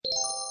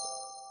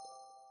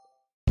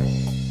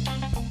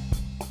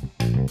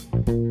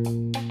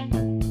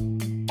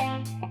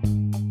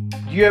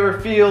Do you ever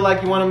feel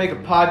like you want to make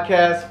a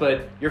podcast,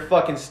 but you're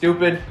fucking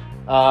stupid?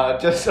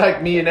 Just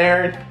like me and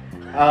Aaron.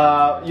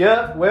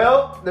 Yeah,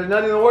 well, there's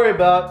nothing to worry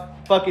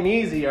about. Fucking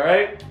easy,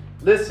 alright?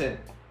 Listen,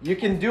 you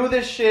can do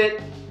this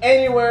shit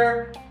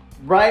anywhere,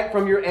 right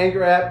from your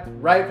Anchor app,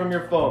 right from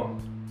your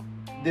phone.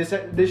 This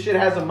shit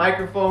has a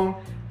microphone.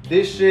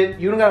 This shit,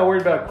 you don't gotta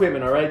worry about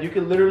equipment, alright? You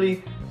can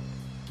literally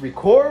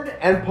record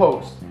and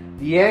post.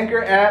 The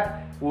Anchor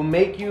app will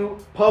make you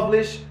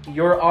publish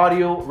your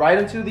audio right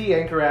into the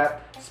Anchor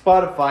app,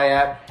 Spotify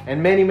app,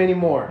 and many, many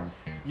more.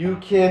 You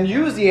can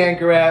use the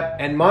Anchor app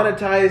and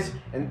monetize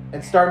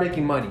and start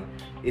making money.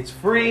 It's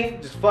free,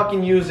 just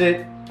fucking use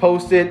it,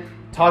 post it,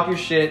 talk your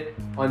shit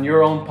on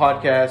your own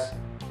podcast.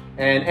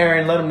 And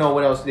Aaron, let them know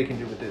what else they can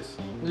do with this.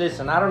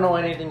 Listen, I don't know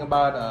anything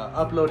about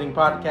uploading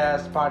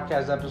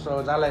podcast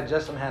episodes. I let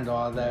Justin handle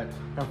all that.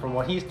 And from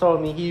what he's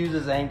told me, he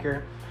uses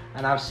Anchor.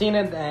 And I've seen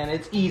it, and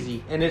it's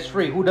easy, and it's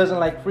free. Who doesn't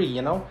like free,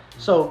 you know?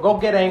 So go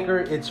get Anchor.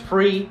 It's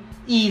free,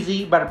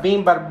 easy, bada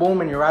bing, bada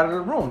boom, and you're out of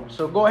the room.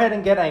 So go ahead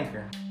and get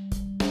Anchor.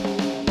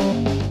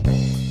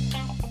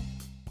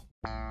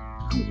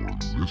 You're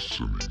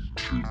listening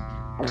to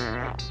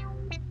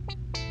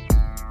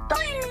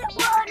Toilet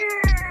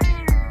water!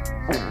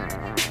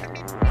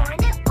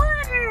 Toilet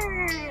water!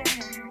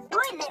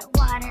 Toilet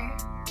water!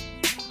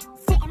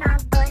 Sitting on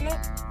toilet.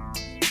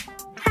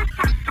 Ha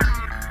ha ha!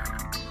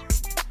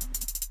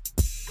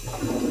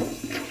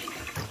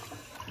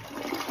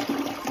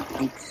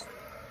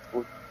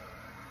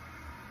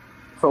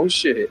 Oh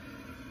shit.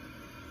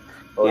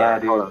 Yeah,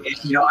 dude.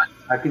 You know,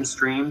 I can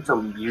stream to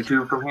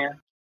YouTube from here.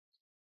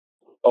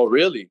 Oh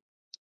really?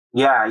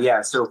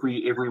 Yeah. So if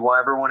we ever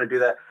want to do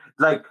that,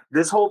 like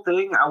this whole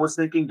thing, I was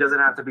thinking doesn't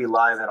have to be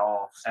live at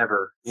all,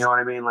 ever. You know what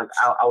I mean? Like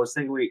I was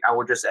thinking I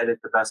would just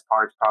edit the best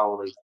parts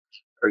probably,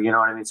 or you know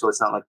what I mean. So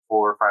it's not like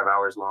 4 or 5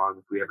 hours long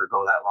if we ever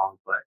go that long.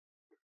 But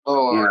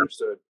I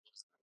understood.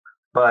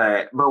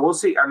 But we'll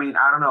see. I mean,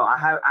 I don't know. I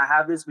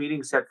have this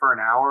meeting set for an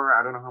hour.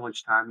 I don't know how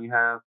much time you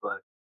have, but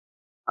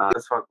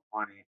that's fucking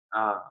funny.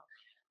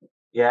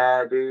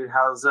 Yeah, dude.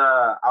 I was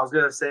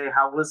gonna say,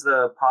 how was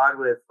the pod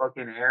with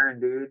fucking Aaron,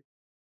 dude?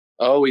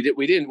 Oh, we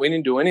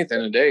didn't do anything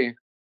today.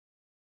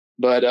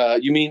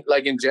 But you mean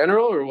like in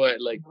general or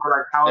what? Like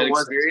how that it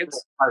was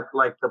experience?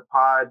 like the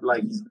pod,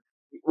 like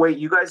wait,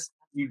 you guys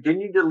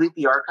didn't you delete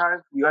the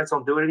archive? You guys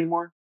don't do it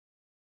anymore?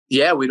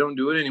 Yeah, we don't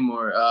do it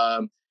anymore.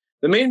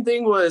 The main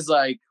thing was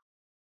like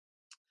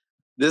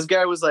this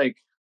guy was like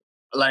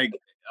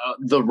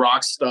the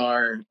rock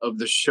star of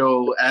the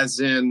show,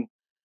 as in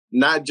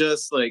not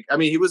just like, I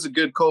mean, he was a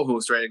good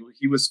co-host, right?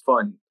 He was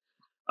fun.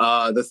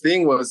 The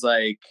thing was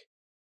like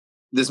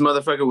this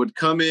motherfucker would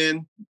come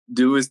in,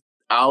 do his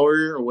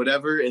hour or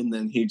whatever, and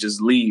then he'd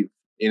just leave,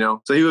 you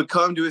know? So he would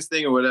come do his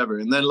thing or whatever.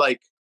 And then like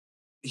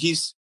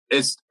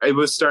it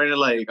was starting to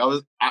like,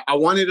 I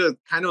wanted to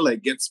kind of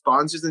like get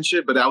sponsors and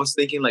shit, but I was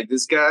thinking like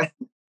this guy,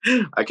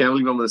 I can't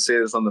believe I'm going to say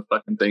this on the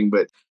fucking thing,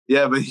 but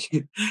yeah, but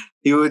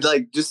he would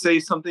like just say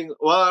something.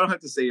 Well, I don't have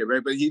to say it,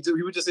 right? But he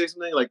would just say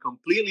something like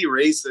completely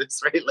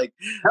racist, right? Like,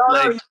 no,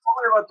 you told me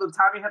about the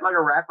time he had like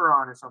a rapper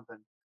on or something.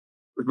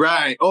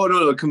 Right. Oh,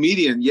 no, a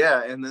comedian.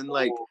 Yeah. And then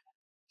like,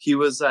 he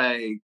was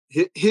like,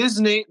 his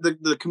name,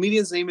 the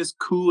comedian's name is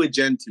Ku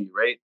Agenti,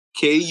 right?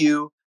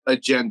 Ku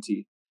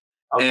Agenti.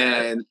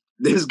 Okay. And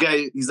this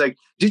guy, he's like,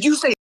 did you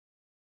say?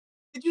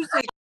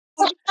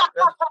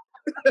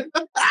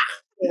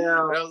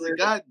 Yeah, and I was like,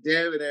 God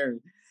damn it,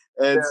 Aaron.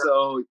 And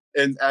so,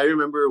 and I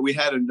remember we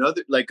had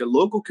another, like a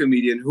local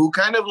comedian who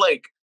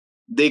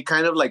they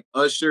kind of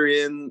usher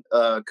in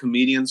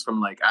comedians from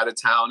like out of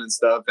town and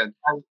stuff. And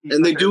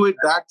they do it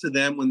back to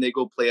them when they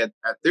go play at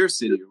their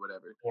city or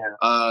whatever.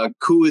 Yeah.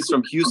 Ku is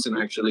from Houston,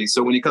 actually.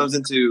 So when he comes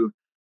into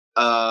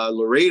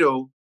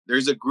Laredo,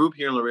 there's a group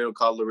here in Laredo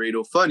called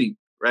Laredo Funny,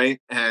 right?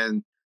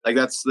 And like,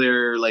 that's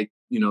their like,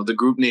 you know, the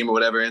group name or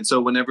whatever. And so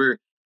whenever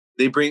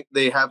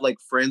they have like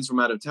friends from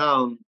out of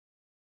town,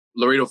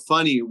 Laredo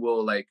Funny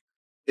will like,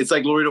 it's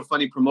like Laredo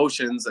Funny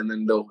Promotions, and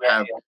then they'll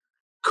have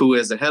Ku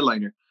as a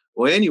headliner.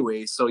 Well,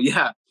 anyway, so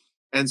yeah.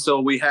 And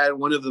so we had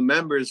one of the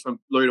members from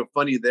Laredo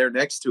Funny there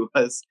next to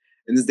us.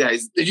 And this guy,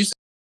 did you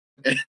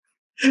say?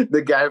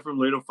 The guy from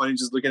Laredo Funny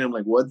just looking at him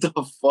like, what the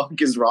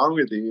fuck is wrong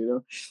with you, you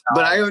know?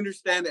 But I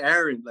understand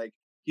Aaron, like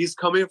he's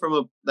coming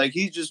from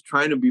he's just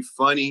trying to be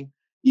funny,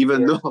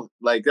 even though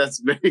like that's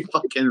very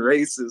fucking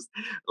racist.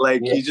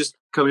 Like he's just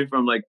coming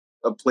from like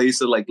a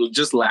place of like,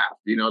 just laugh,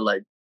 you know,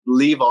 like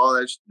leave all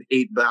that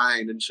hate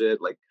behind and shit.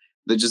 Like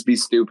they just be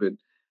stupid.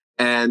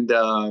 And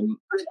I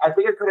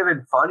think it could have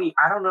been funny.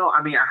 I don't know.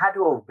 I mean, I had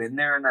to have been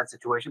there in that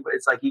situation, but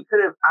it's like he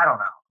could have. I don't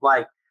know.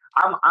 Like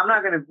I'm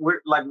not gonna.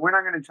 We're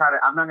not gonna try to.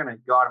 I'm not gonna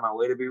go out of my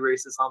way to be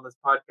racist on this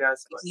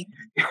podcast. But,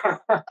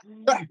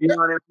 you know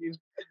what I mean?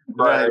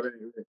 But, right.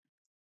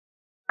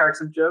 Crack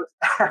some jokes.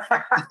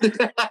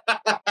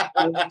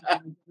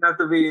 Not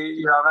to be.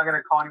 You know, I'm not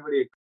gonna call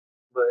anybody.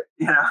 But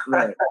you know.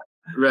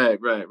 Right.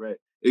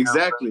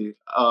 Exactly.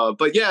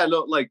 But yeah,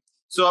 no, like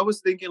So I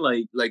was thinking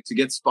like to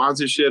get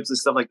sponsorships and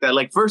stuff like that.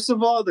 Like, first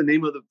of all, the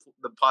name of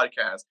the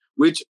podcast,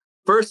 which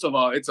first of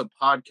all, it's a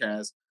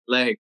podcast.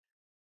 Like,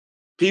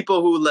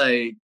 people who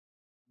like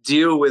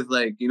deal with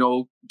like, you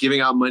know,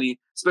 giving out money,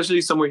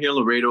 especially somewhere here in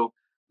Laredo,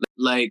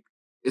 like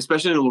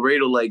especially in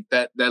Laredo, like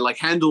that like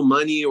handle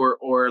money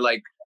or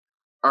like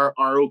are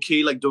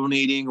okay like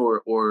donating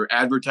or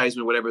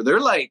advertisement, whatever. They're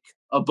like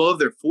above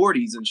their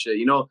 40s and shit.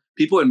 You know,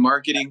 people in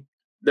marketing,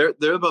 they're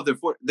above their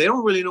 40s. They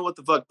don't really know what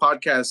the fuck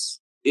podcast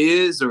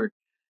is, or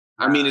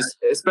I mean, it's,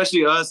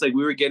 especially us, like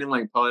we were getting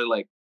like probably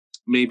like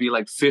maybe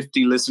like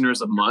 50 listeners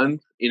a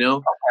month, you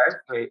know?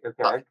 Okay.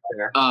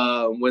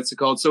 What's it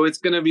called? So it's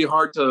gonna be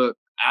hard to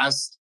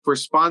ask for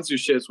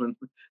sponsorships when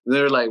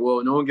they're like,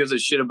 well, no one gives a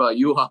shit about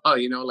you,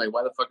 you know, like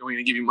why the fuck are we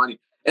gonna give you money?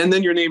 And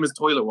then your name is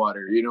toilet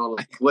water, you know,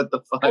 like what the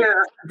fuck? Yeah,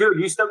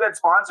 dude, you still get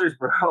sponsors,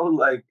 bro.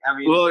 Like, I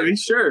mean, well,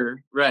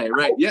 sure, right,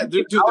 yeah,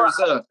 dude.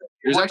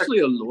 There's actually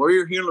a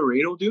lawyer here in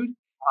Laredo, dude.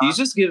 He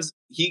just gives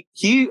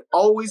he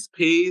always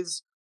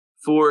pays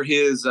for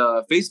his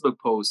Facebook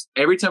post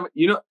every time.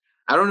 You know,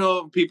 I don't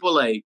know if people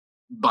like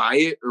buy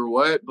it or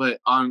what, but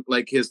on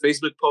like his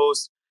Facebook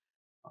post,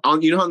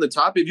 on you know on the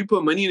top, if you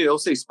put money in it, it'll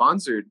say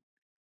sponsored.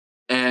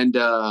 And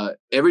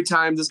every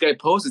time this guy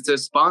posts, it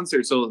says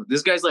sponsored. So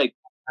this guy's like,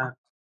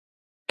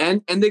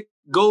 and they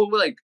go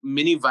like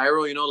mini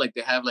viral, you know, like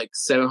they have like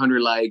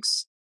 700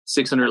 likes,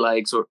 600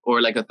 likes, or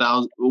like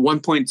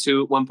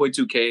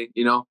 1.2K,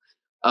 you know.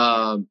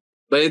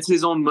 But it's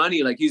his own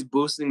money, like he's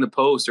boosting the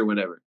post or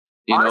whatever.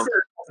 You honestly,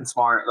 know? it's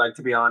smart, like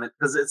to be honest,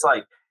 because it's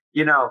like,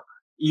 you know,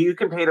 you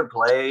can pay to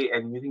play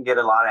and you can get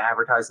a lot of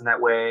advertising that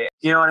way.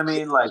 You know what I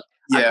mean? Like,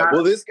 yeah.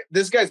 Well, this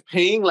guy's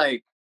paying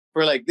like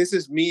for like, this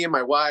is me and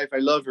my wife, I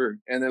love her,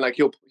 and then like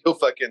he'll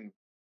fucking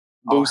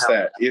boost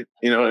that. You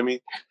know what I mean?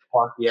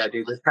 Fuck yeah,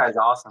 dude, this guy's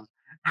awesome.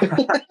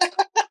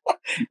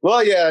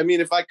 Well, yeah, I mean,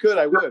 if I could,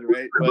 I would,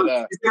 right?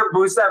 But he's gonna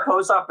boost that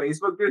post on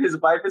Facebook, dude. His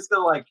wife is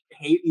gonna like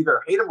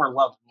either hate him or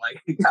love him.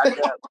 Like,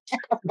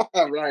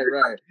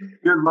 right.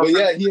 But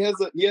yeah, he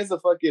has the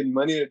fucking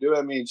money to do it.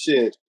 I mean,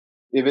 shit.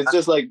 If it's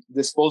just like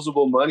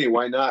disposable money,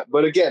 why not?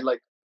 But again,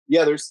 like,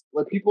 yeah, there's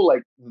like people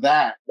like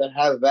that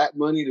have that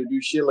money to do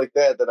shit like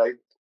that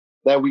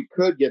we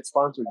could get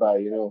sponsored by.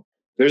 You know,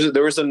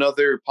 there was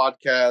another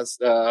podcast,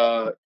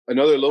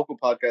 another local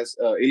podcast,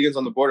 Aliens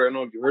on the Border. I don't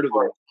know if you heard of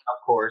it. Of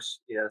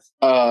course, yes.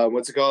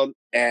 What's it called?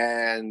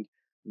 And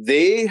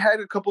they had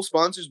a couple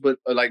sponsors, but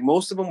like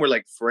most of them were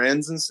like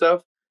friends and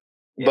stuff.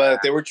 Yeah.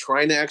 But they were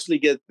trying to actually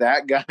get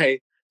that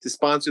guy to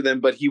sponsor them.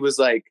 But he was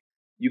like,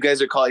 "You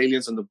guys are called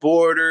Aliens on the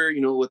Border.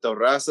 You know what the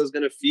raza is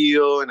gonna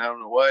feel, and I don't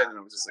know what." And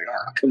I was just like,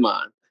 "Oh, come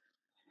on."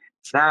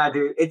 Nah,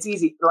 dude, it's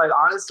easy. Like,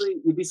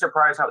 honestly, you'd be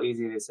surprised how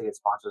easy it is to get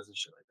sponsors and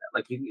shit like that.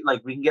 Like,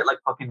 we can get like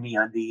fucking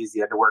MeUndies,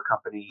 the underwear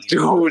company.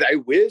 Dude, I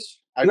wish.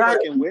 I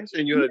fucking wish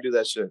I knew how to do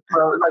that shit.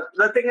 Bro, like,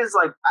 the thing is,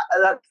 like,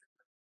 that's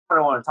what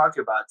I want to talk to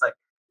you about. It's like,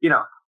 you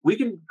know, we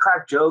can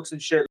crack jokes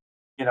and shit.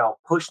 You know,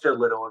 pushed a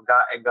little and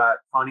got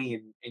funny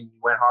and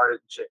went hard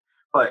and shit.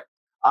 But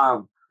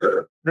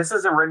this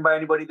isn't written by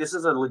anybody. This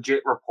is a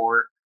legit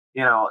report.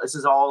 You know, this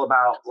is all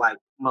about like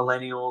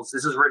millennials.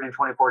 This is written in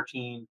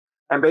 2014.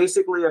 And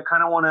basically, I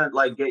kind of want to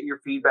like get your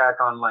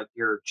feedback on like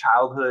your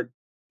childhood,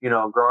 you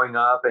know, growing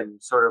up and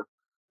sort of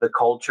the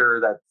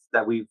culture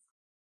that we've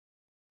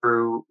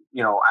through,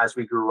 you know, as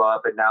we grew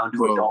up and now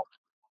into adult.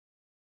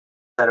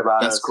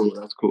 That's cool.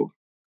 That's cool.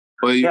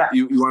 Well,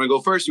 you want to go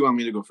first? You want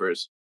me to go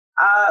first?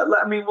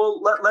 I mean,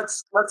 well,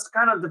 let's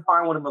kind of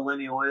define what a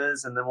millennial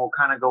is, and then we'll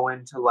kind of go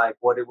into like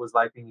what it was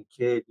like being a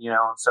kid, you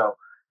know. So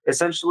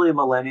essentially, a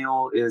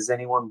millennial is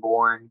anyone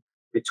born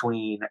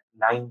between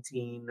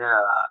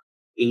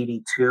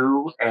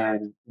 1982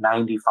 and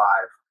 95.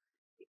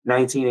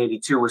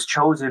 1982 was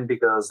chosen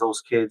because those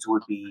kids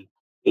would be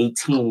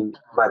 18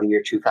 by the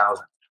year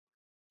 2000.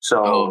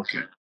 So,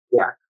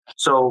 yeah.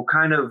 So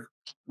kind of,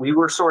 we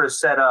were sort of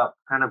set up,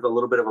 kind of a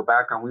little bit of a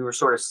background. We were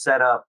sort of set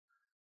up,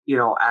 you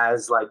know,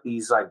 as like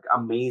these like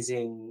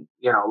amazing,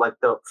 you know, like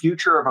the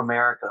future of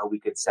America, we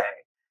could say,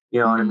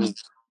 you know what I mean?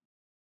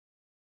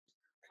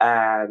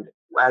 And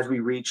as we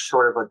reach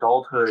sort of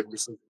adulthood,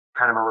 this is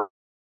kind of a,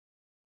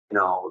 you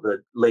know,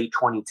 the late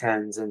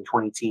 2010s and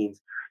 2010s,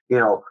 you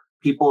know,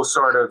 people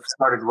sort of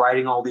started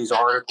writing all these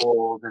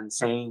articles and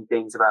saying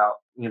things about,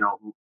 you know,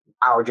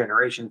 our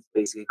generation,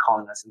 basically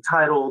calling us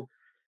entitled,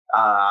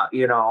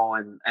 you know,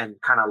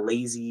 and kind of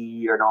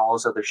lazy and all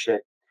this other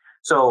shit.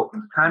 So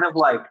kind of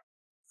like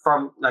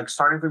from like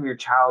starting from your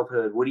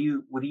childhood, what do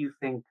you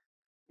think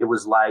it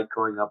was like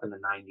growing up in the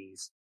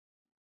 90s?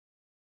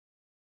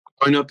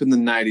 Growing up in the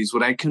 90s,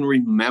 what I can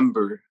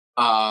remember,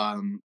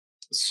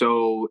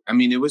 so, I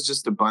mean, it was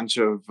just a bunch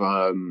of,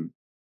 I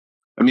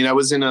mean, I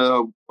was in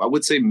I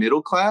would say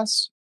middle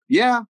class.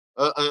 Yeah,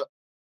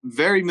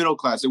 very middle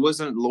class. It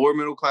wasn't lower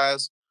middle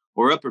class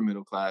or upper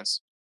middle class.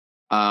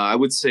 I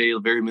would say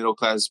very middle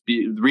class.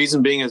 The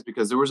reason being is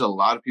because there was a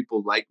lot of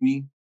people like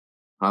me.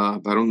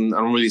 But I don't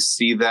really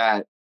see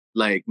that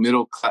like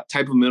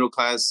type of middle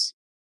class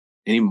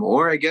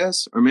anymore, I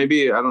guess. Or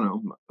maybe, I don't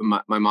know,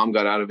 my mom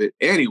got out of it.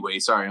 Anyway,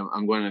 sorry,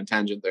 I'm going on a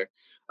tangent there.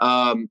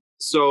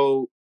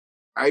 So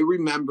I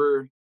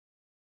remember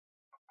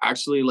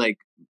actually like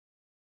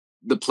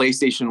the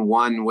PlayStation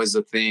 1 was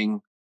a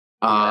thing.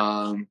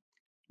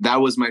 That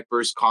was my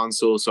first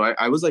console. So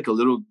I was like a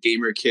little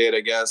gamer kid,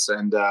 I guess.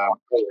 And Yeah,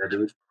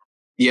 dude.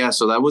 yeah,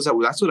 so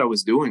that's what I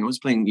was doing. I was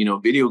playing,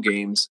 video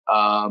games.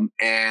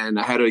 And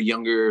I had a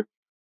younger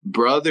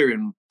brother,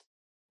 and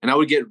I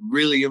would get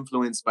really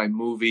influenced by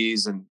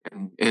movies and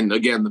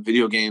again the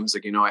video games.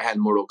 Like, I had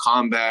Mortal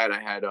Kombat, I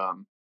had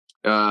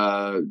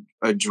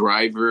a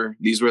Driver.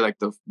 These were like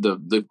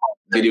the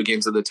video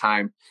games of the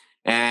time.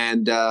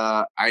 And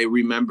I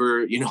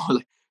remember,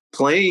 like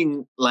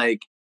playing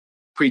like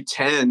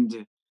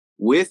pretend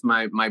with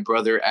my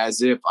brother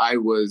as if I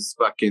was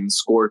fucking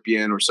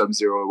Scorpion or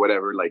Sub-Zero or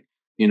whatever. Like,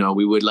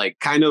 we would like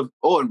kind of,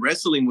 and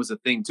wrestling was a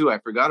thing too. I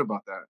forgot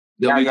about that.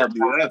 Yeah,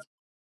 WWF.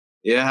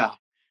 Yeah.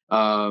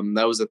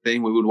 That was a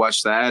thing. We would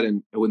watch that,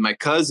 and with my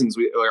cousins,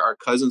 our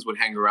cousins would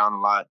hang around a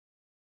lot.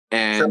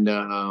 And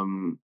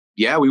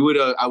yeah, we would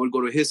I would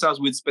go to his house.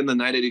 We'd spend the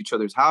night at each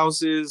other's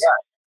houses,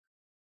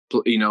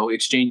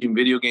 exchanging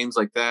video games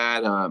like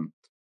that.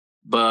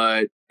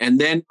 And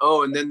then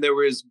there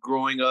was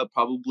growing up,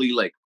 probably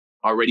like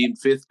already in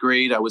 5th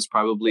grade, I was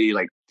probably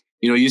like,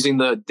 using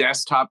the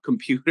desktop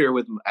computer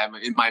in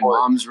my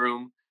mom's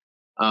room.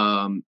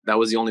 That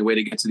was the only way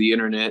to get to the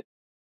internet.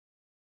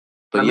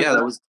 But yeah,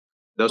 that was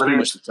pretty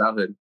much the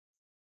childhood.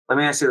 Let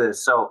me ask you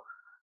this. So,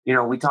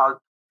 we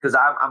talked, because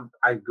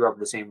I grew up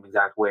the same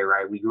exact way,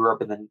 right? We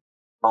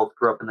both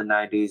grew up in the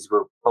 90s.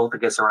 We're both, I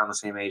guess, around the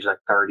same age, like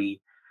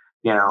 30,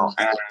 and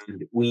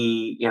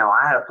we,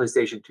 I had a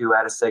PlayStation 2, I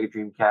had a Sega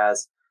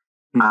Dreamcast,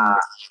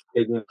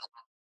 big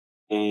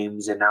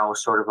games, and I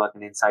was sort of like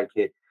an inside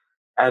kid.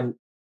 And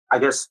I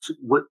guess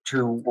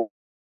to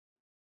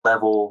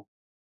level,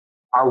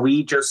 are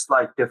we just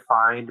like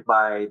defined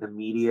by the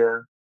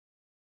media?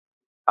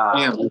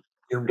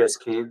 Doomed as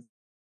kids?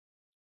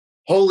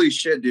 Holy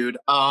shit, dude.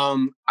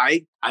 I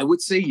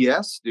would say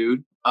yes,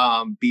 dude.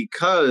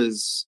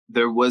 Because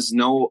there was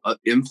no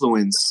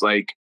influence.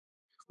 Like,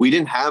 we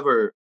didn't have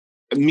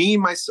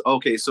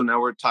okay, so now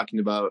we're talking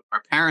about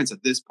our parents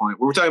at this point.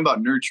 We're talking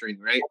about nurturing,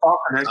 right?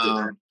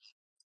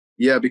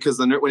 Yeah, because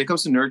when it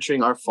comes to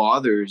nurturing, our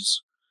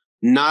fathers,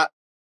 not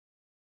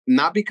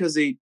because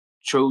they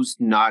chose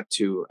not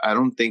to. I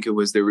don't think it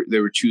was they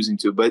were choosing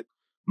to, but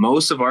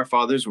most of our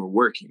fathers were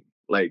working.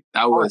 Like,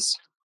 that was,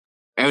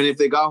 and if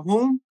they got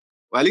home,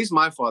 well, at least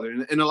my father,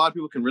 and a lot of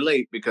people can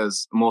relate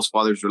because most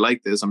fathers were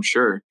like this, I'm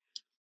sure.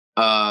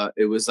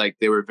 It was like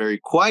they were very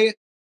quiet.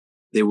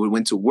 They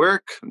went to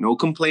work, no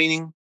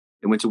complaining.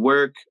 They went to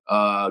work,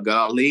 got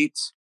out late.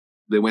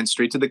 They went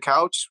straight to the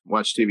couch,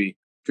 watch TV,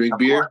 drink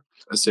beer.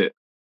 That's it.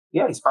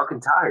 Yeah, he's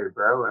fucking tired,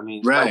 bro. I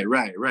mean, right.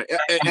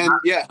 And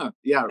yeah,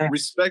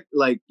 respect,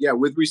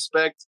 with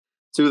respect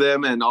to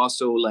them, and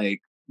also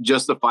like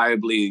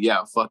justifiably,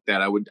 yeah, fuck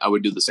that. I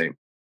would do the same.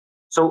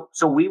 So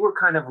we were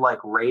kind of like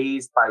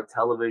raised by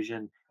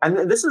television,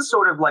 and this is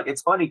sort of like,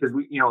 it's funny because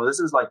we, this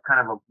is like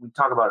kind of we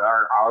talk about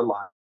our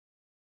life.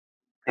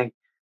 I think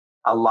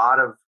a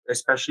lot of,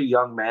 especially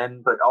young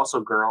men, but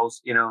also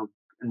girls, and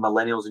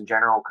millennials in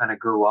general, kind of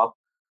grew up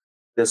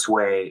this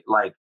way,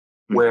 like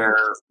where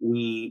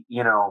we,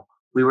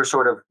 we were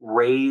sort of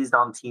raised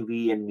on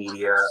TV and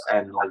media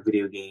and like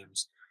video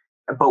games,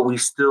 but we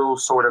still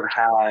sort of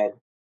had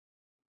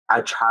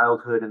a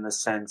childhood in the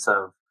sense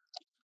of,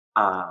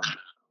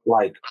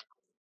 like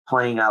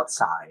playing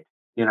outside,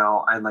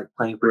 and like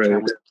playing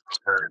pretend with each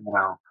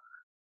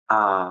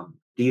other,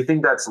 do you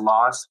think that's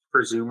lost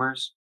for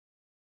Zoomers?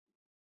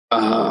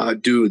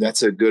 Dude,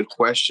 that's a good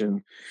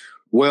question.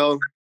 Well,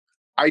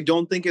 I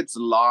don't think it's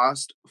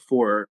lost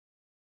for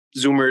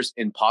Zoomers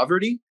in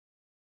poverty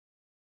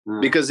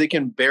because they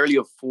can barely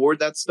afford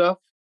that stuff.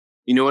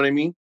 You know what I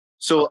mean?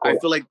 So I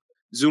feel like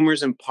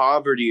Zoomers in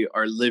poverty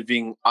are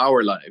living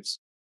our lives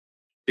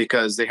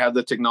because they have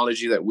the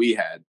technology that we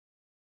had.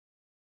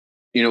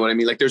 You know what I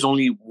mean? Like, there's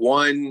only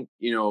one,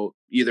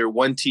 either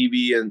one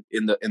TV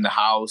in the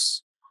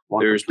house.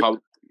 There's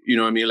probably, you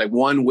know what I mean? Like,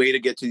 one way to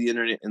get to the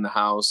internet in the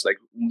house. Like,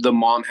 the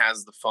mom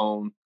has the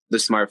phone, the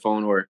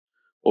smartphone,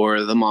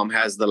 or the mom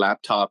has the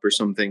laptop or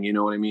something. You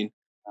know what I mean?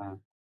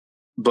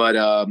 But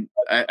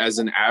as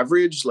an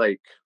average,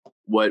 like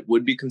what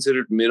would be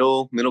considered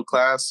middle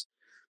class,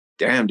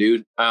 damn,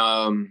 dude.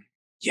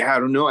 Yeah, I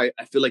don't know. I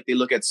feel like they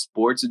look at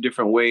sports a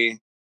different way.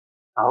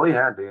 Oh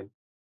yeah, dude.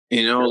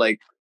 Like,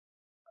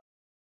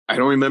 I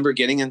don't remember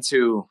getting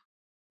into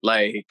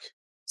like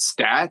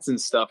stats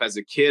and stuff as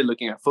a kid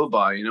looking at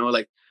football,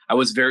 like I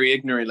was very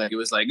ignorant. Like, it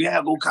was like,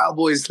 yeah, go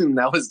Cowboys. And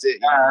that was it.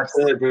 Yeah, that's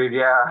it, dude.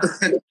 Yeah.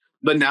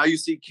 But now you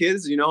see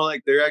kids,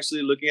 like they're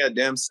actually looking at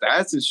damn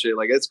stats and shit.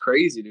 Like, that's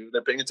crazy, dude.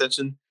 They're paying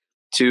attention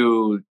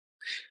to,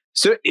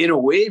 so in a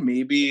way,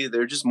 maybe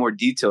they're just more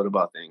detailed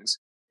about things,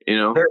 They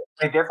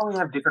definitely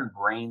have different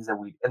brains than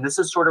we, and this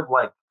is sort of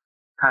like,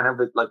 kind of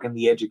like in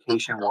the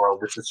education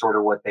world, this is sort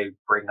of what they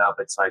bring up.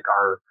 It's like,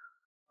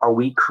 are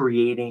we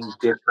creating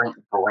different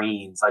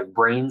brains, like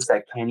brains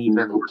that can't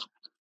even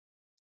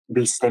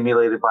be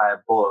stimulated by a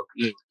book?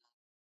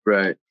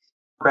 Right.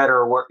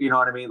 better work. You know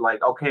what I mean?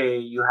 Like, okay,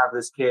 you have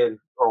this kid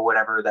or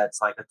whatever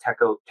that's like a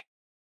techo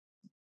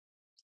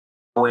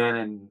go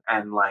in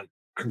and like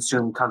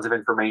consume tons of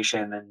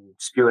information and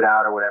spew it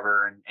out or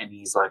whatever. And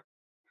he's like,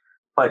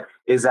 but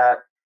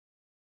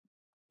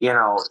you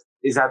know,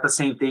 is that the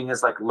same thing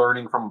as like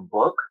learning from a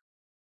book?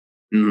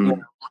 Mhm. You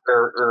know,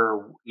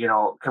 or you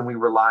know, can we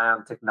rely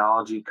on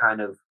technology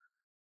kind of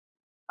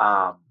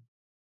um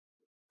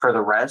for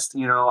the rest?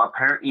 You know,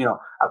 apparent, you know,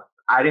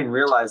 I didn't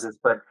realize this,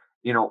 but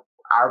you know,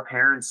 our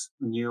parents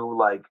knew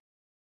like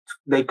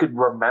they could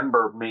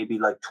remember maybe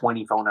like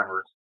 20 phone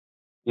numbers.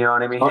 You know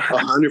what I mean?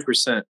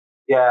 100%.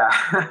 Yeah.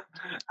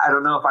 I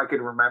don't know if I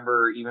could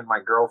remember even my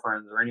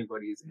girlfriends or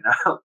anybody's, you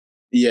know?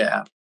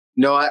 Yeah.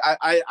 No,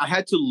 I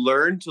had to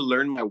learn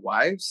my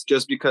wife's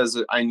just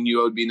because I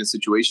knew I would be in a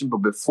situation. But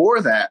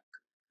before that,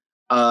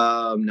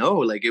 no,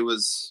 like it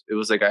was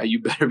like you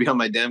better be on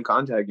my damn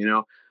contact, you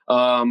know.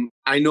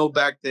 I know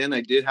back then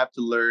I did have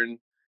to learn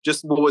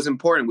just what was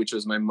important, which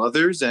was my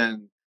mother's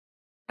and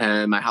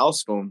my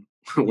house phone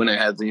when I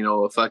had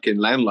a fucking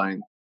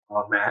landline.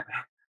 Oh, man.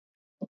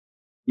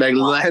 Like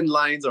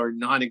landlines are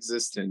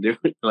non-existent, dude.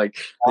 Like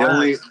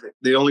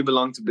they only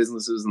belong to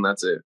businesses and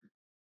that's it.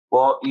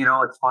 Well, you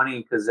know, it's funny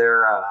because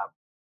they're,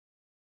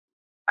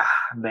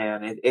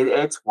 man,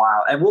 it's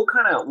wild, and we'll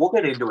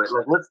get into it.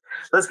 Like,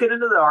 let's get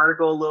into the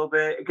article a little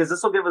bit because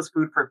this will give us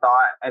food for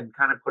thought and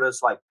kind of put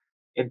us like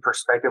in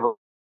perspective of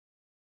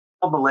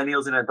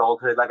millennials in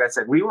adulthood. Like I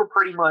said, we were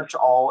pretty much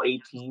all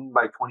 18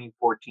 by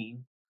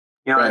 2014.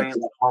 You know what I Right.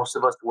 mean? Like most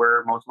of us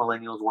were, most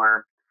millennials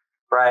were.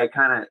 Right?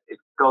 Kind of, it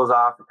goes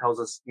off. It tells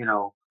us, you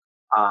know,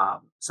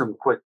 some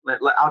quick.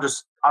 I'll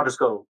just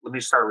go. Let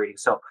me start reading.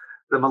 So,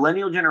 the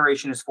millennial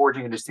generation is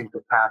forging a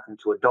distinctive path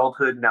into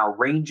adulthood, now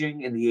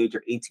ranging in the age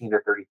of 18 to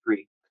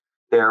 33.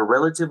 They are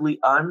relatively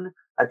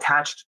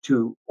unattached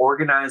to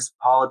organized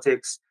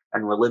politics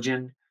and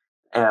religion.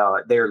 They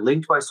are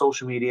linked by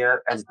social media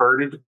and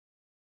burdened,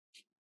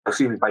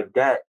 by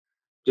debt,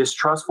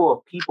 distrustful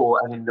of people,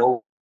 and in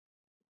no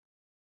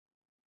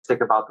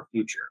about the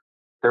future.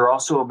 They're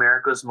also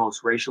America's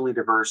most racially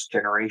diverse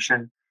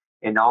generation.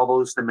 In all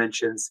those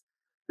dimensions,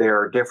 they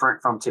are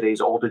different from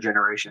today's older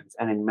generations.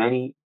 And in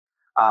many,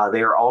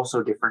 they are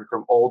also different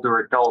from older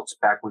adults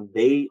back when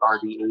they are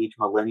the age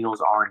millennials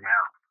are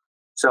now.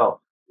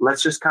 So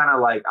let's just kind of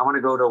like, I want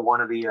to go to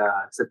one of the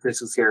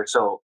statistics here.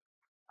 So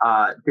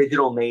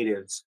digital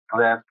natives,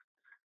 okay?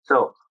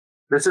 So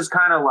this is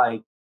kind of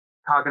like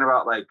talking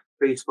about like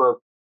Facebook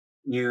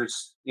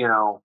use, you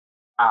know,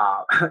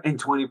 in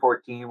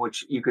 2014,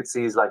 which you could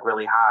see is like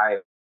really high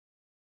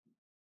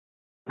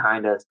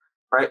behind us,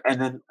 right?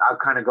 And then I'll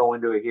kind of go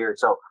into it here.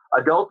 So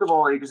adults of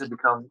all ages have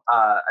become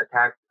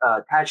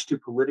attached to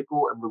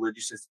political and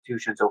religious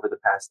institutions over the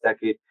past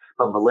decade,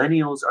 but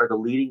millennials are the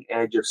leading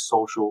edge of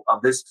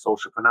this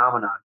social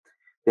phenomenon.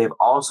 They've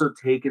also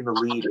taken the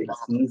lead in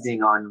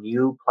seizing on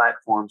new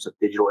platforms of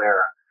digital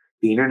era,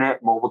 the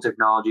internet, mobile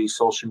technology,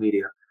 social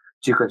media,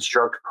 to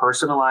construct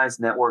personalized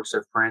networks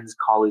of friends,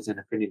 colleagues, and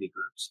affinity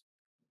groups.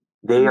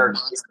 They are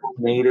digital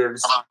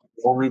natives,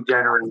 the only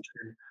generation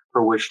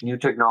for which new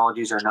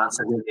technologies are not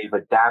something they've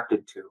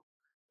adapted to.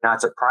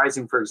 Not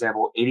surprising, for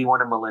example,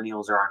 81 of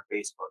millennials are on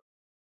Facebook.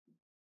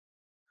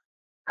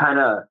 Kind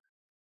of,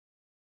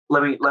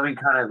 let me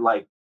kind of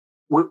like,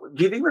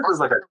 do you think this is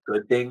like a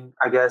good thing?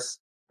 I guess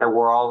that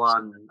we're all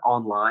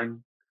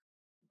online.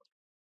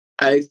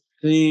 I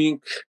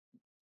think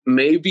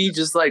maybe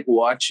just like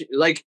watch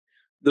like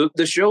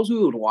the shows we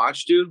would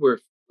watch, dude, were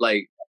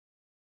like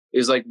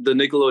is like the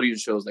Nickelodeon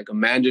shows, like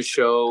Amanda's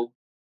Show,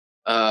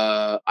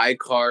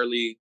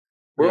 iCarly.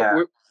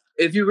 We're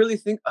if you really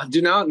think,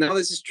 dude, now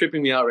this is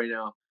tripping me out right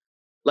now.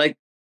 Like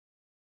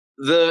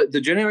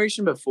the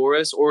generation before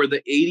us or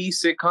the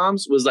 '80s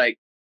sitcoms was like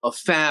a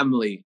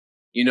family,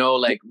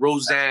 like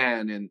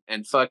Roseanne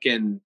and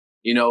fucking,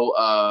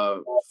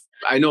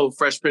 I know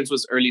Fresh Prince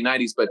was early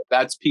 '90s, but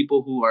that's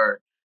people who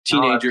are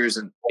teenagers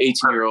and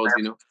 18-year-olds,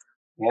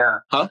 Yeah.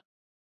 Huh?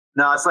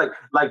 No, it's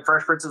like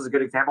Fresh Prince is a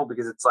good example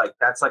because it's like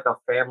that's like a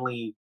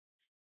family.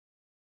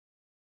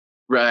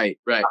 Right.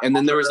 And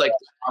then there was like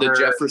the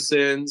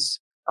Jeffersons.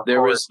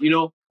 There was,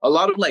 a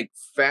lot of like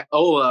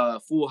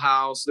Full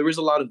House. There was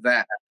a lot of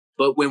that.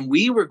 But when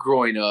we were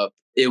growing up,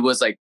 it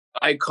was like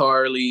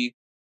iCarly,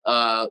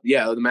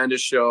 the Amanda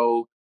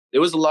Show.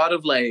 There was a lot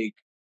of like,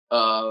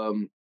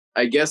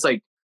 I guess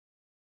like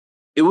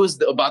it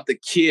was about the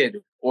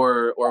kid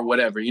or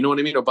whatever, you know what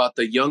I mean? About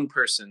the young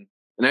person.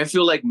 And I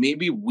feel like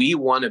maybe we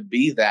want to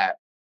be that,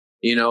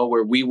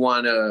 where we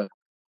want to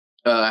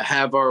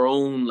have our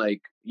own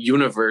like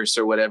universe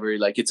or whatever.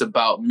 Like it's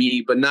about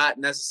me, but not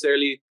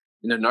necessarily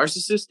in a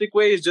narcissistic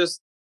way. It's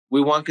just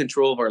we want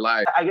control of our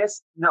life. I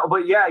guess no,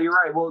 but yeah, you're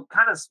right. Well,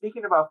 kind of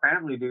speaking about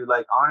family, dude.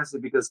 Like honestly,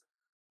 because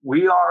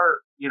we are,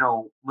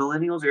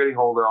 millennials are getting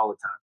older all the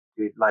time,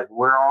 dude. Like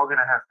we're all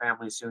gonna have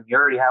families soon. You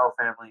already have a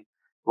family.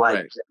 Like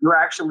Right. you're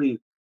actually,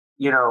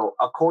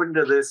 according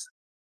to this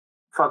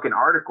fucking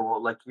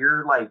article, like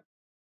you're like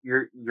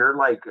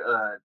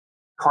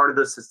part of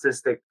the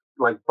statistic,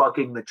 like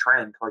bucking the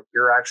trend. Like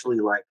you're actually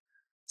like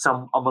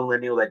a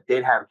millennial that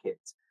did have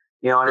kids.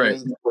 You know what I Right.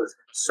 mean? Because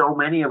so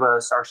many of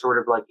us are sort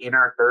of like in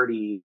our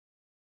 30s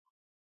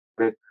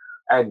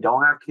and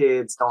don't have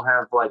kids, don't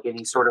have like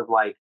any sort of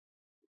like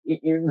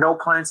no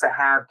plans to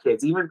have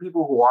kids. Even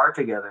people who are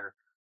together,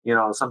 you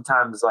know,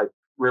 sometimes like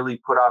really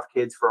put off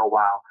kids for a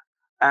while.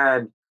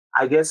 And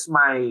I guess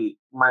my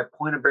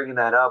point of bringing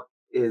that up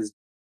is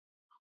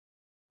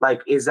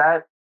like, is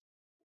that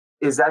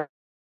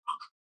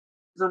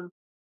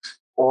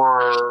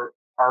or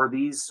are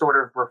these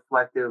sort of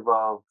reflective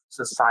of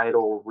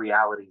societal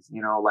realities?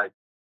 You know, like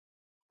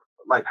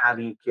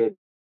having a kid.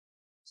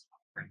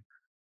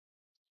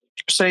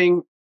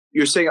 saying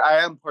you're saying I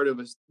am part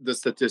of the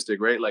statistic,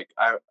 right? Like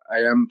I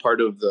am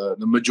part of the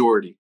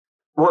majority.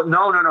 Well,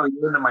 no,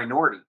 you're in the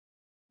minority.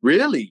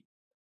 Really?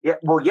 Yeah,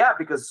 well, yeah,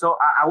 because so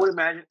I would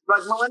imagine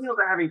like millennials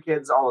are having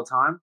kids all the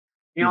time.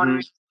 You know what I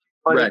mean?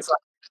 But Right. it's like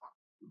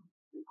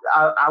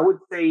I would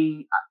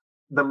say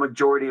the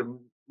majority of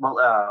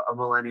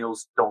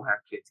millennials don't have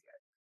kids yet.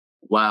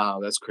 Wow,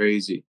 that's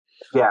crazy.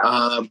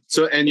 Yeah.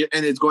 So and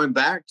it's going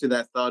back to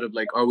that thought of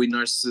like, are we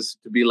narcissists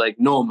to be like,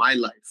 no, my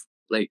life,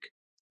 like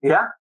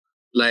Yeah.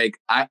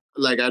 I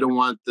don't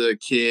want the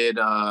kid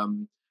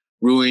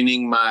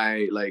ruining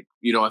my, like,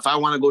 you know, if I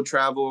want to go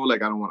travel,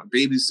 like I don't want a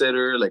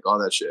babysitter, like all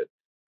that shit.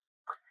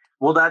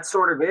 Well, that's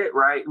sort of it,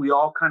 right? We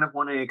all kind of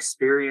want to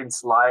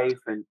experience life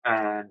and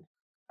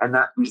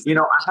that, you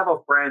know, I have a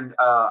friend,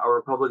 a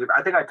Republican.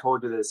 I think I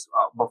told you this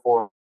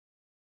before.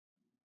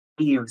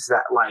 Believes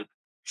that like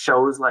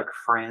shows like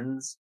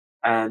Friends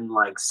and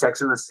like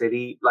Sex in the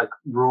City like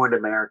ruined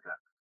America.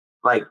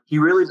 Like he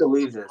really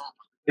believes it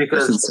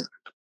because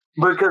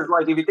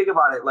like if you think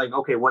about it, like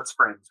okay, what's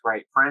Friends,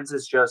 right? Friends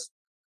is just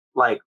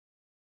like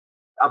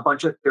a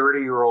bunch of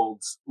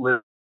 30-year-olds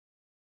live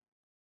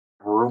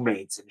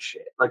roommates and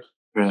shit. Like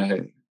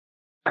Right.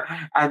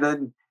 and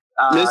then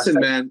Listen,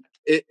 man.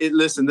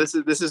 Listen. This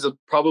is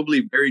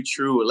probably very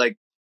true. Like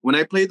when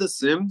I play The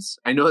Sims,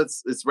 I know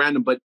it's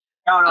random, but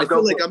I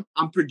feel like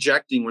I'm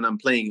projecting when I'm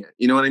playing it.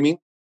 You know what I mean?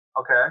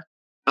 Okay.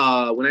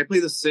 When I play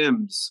The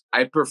Sims,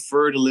 I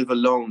prefer to live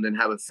alone than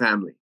have a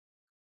family.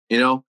 You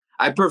know,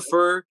 I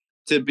prefer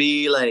to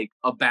be like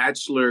a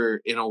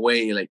bachelor in a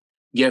way, like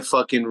get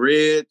fucking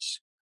rich,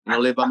 you know,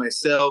 live by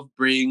myself,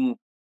 bring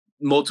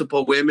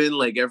multiple women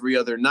like every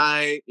other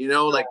night. You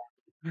know, like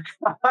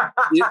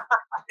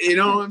you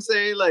know what I'm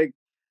saying? Like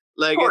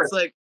it's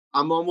like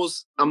I'm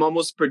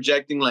almost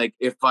projecting like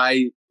if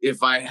I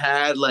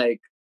had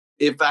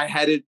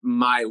it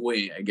my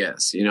way, I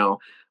guess, you know,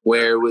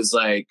 where it was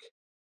like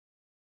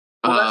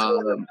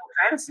well, that's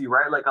fantasy,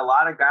 right? Like a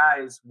lot of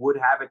guys would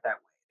have it that way.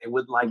 They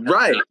would like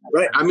right.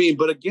 I mean,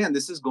 but again,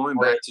 this is going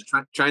back to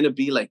trying to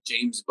be like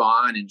James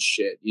Bond and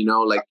shit, you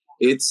know, like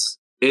it's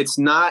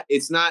not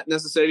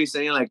necessarily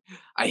saying like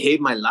I hate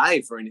my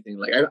life or anything.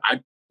 Like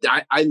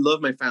I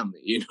love my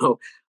family, you know.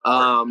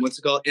 What's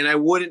it called? And I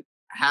wouldn't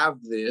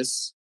have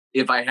this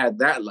if I had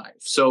that life.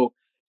 So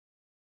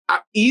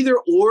either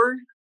or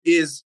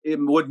it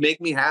would make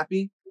me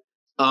happy.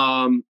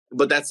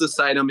 But that's the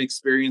side I'm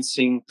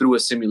experiencing through a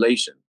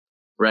simulation,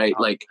 right?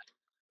 Like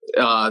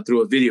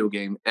through a video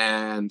game,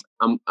 and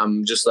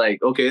I'm just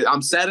like, okay,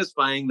 I'm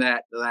satisfying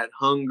that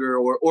hunger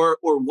or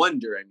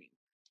wonder. I mean,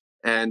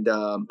 and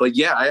but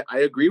yeah, I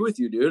agree with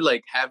you, dude.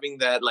 Like having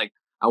that, like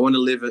I want to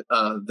live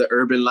the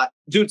urban life,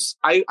 dude.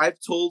 I've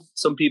told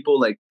some people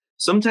like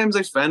sometimes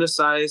I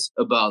fantasize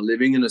about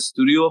living in a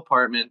studio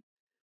apartment.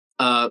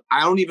 I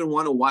don't even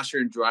want a washer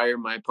and dryer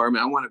in my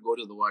apartment. I want to go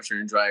to the washer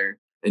and dryer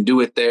and do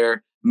it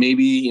there.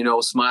 Maybe, you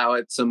know, smile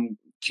at some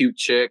cute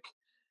chick,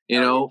 you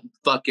know,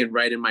 fucking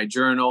write in my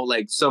journal,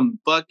 like some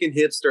fucking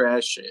hipster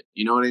ass shit.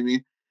 You know what I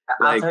mean?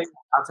 Like,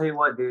 I'll tell you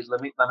what, dude.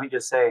 Let me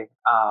just say,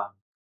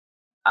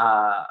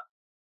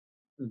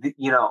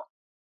 you know,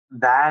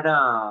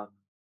 that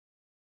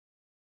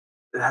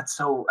that's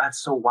so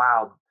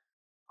wild.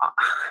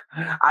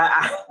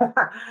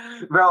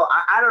 Bro,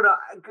 I don't know,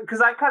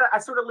 because I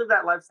sort of live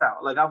that lifestyle.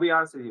 Like I'll be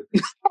honest with you.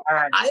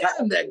 And I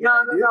am that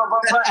guy. No, but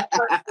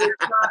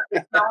it's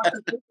not what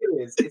you think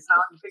it is. It's not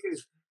what you think it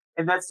is.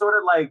 And that's sort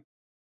of like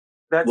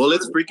that's. Well,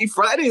 it's Freaky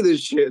Friday,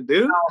 this shit,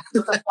 dude.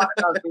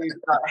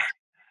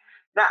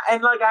 Now,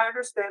 and like I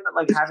understand that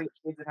like having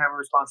kids and having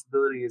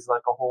responsibility is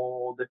like a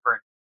whole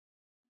different,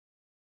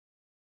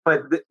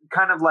 but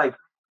kind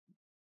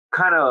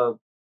of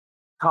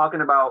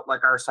talking about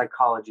like our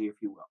psychology, if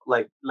you will,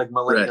 like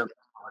millennial,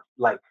 right.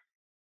 Like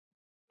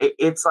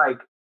it's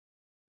like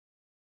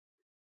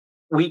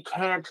we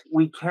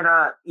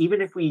cannot,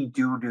 even if we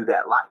do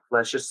that life,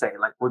 let's just say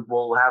like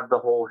we'll have the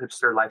whole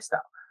hipster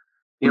lifestyle.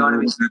 You know what I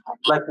mean?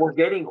 Like we're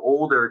getting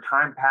older,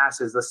 time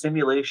passes, the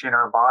simulation,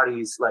 our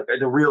bodies, like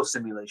the real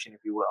simulation, if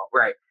you will,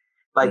 right?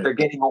 Like they're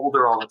getting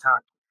older all the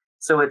time.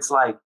 So it's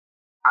like,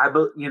 I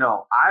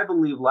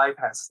believe life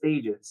has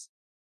stages,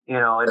 you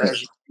know, and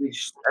as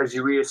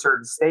you reach a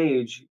certain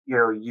stage, you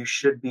know, you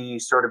should be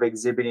sort of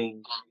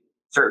exhibiting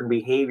certain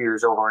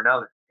behaviors over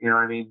another. You know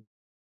what I mean?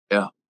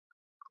 Yeah.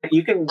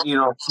 You can, you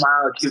know,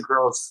 smile at cute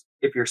girls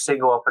if you're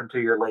single up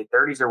until your late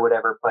 30s or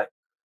whatever, but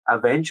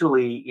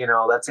eventually, you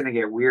know, that's gonna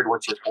get weird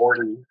once you're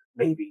 40,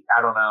 maybe.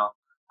 I don't know.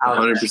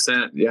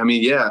 100%. Yeah, I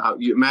mean, yeah.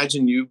 You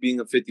imagine you being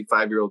a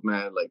 55-year-old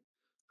man, like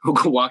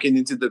walking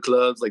into the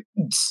clubs, like,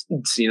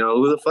 you know,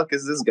 who the fuck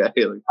is this guy?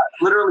 Like,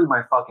 Literally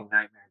my fucking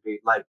nightmare, dude.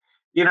 Like,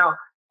 you know,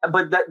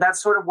 but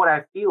that's sort of what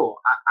I feel.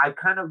 I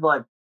kind of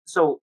like,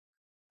 so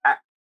I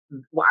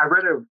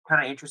read a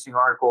kind of interesting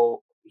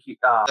article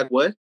like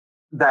what?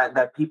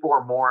 that people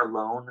are more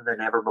alone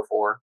than ever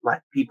before.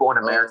 Like people in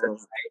America, Oh,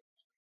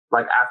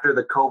 like after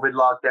the COVID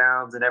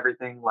lockdowns and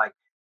everything, like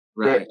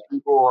right.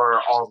 people are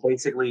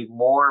basically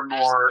more and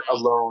more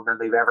alone than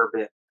they've ever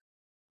been.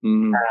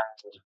 Mhm. And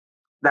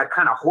that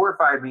kind of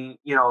horrified me,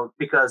 you know,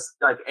 because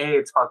like A,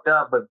 it's fucked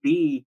up, but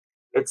B,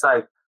 it's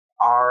like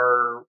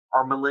are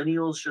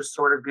millennials just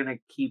sort of gonna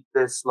keep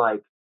this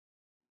like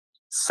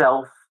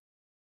self,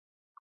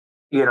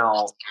 you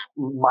know,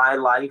 my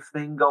life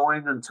thing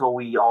going until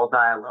we all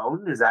die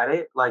alone? Is that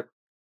it? Like,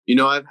 You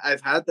know,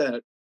 I've had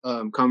that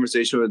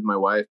conversation with my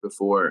wife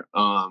before.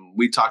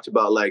 We talked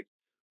about like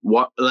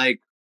what, like,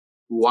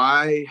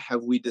 why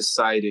have we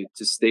decided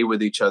to stay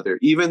with each other,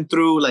 even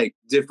through like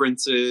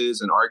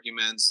differences and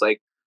arguments?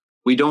 Like,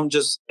 we don't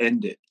just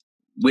end it.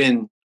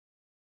 When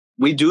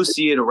we do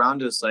see it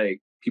around us,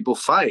 like people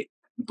fight,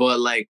 but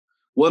like,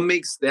 what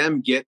makes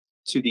them get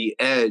to the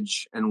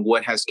edge, and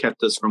what has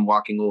kept us from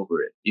walking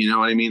over it? You know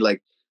what I mean?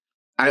 Like,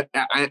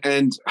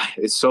 and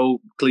it's so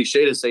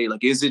cliche to say,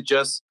 like, is it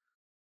just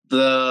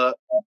the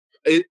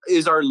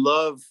is our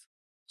love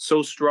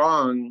so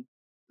strong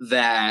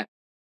that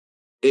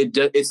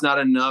it's not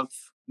enough?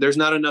 There's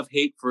not enough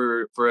hate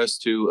for us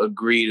to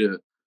agree to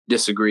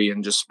disagree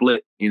and just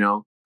split. You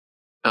know,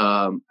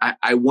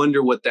 I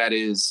wonder what that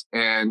is,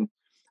 and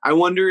I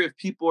wonder if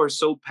people are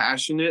so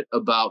passionate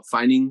about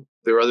finding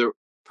their other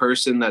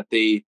person that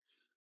they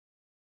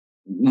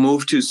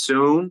move too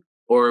soon,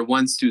 or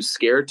one's too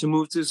scared to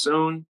move too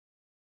soon.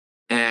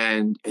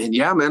 And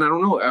yeah, man, I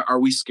don't know. Are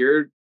we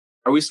scared?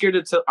 Are we scared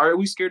to tell? Are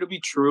we scared to be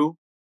true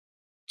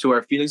to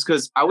our feelings?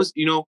 Because I was,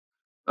 you know,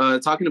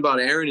 talking about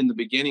Aaron in the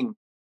beginning.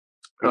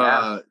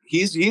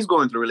 He's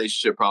going through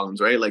relationship problems,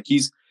 right? Like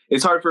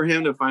it's hard for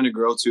him to find a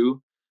girl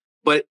too.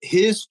 But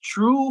his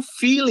true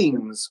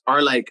feelings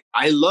are like,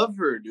 I love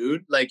her,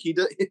 dude. Like he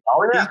does.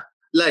 oh yeah,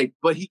 Like,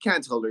 but he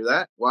can't tell her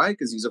that. Why?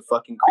 Because he's a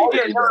fucking oh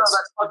creep. yeah, no,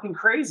 that's fucking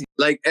crazy.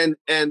 Like, and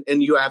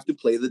you have to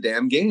play the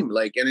damn game.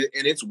 Like, and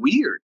it's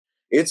weird.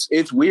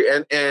 It's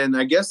weird, and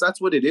I guess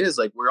that's what it is.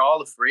 Like, we're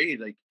all afraid.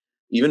 Like,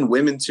 even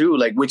women too.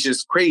 Like, which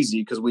is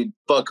crazy because we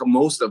fuck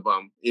most of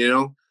them. You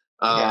know.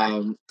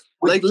 Yeah.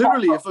 Like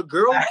literally, if a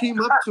girl came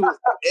up to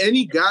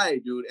any guy,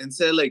 dude, and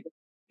said like,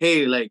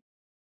 "Hey, like,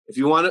 if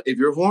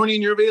you're horny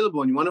and you're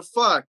available and you want to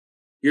fuck,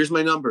 here's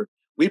my number."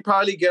 We'd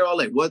probably get all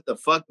like, "What the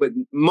fuck?" But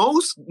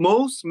most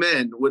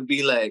men would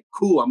be like,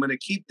 "Cool, I'm gonna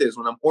keep this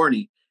when I'm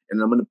horny,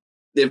 and I'm gonna,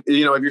 if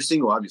you're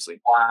single,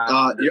 obviously,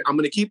 Wow. I'm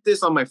gonna keep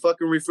this on my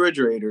fucking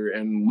refrigerator,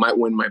 and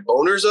when my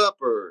boner's up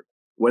or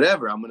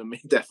whatever, I'm gonna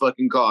make that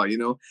fucking call, you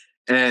know."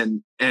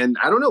 And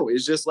I don't know,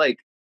 it's just like,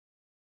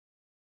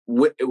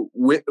 why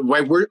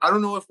I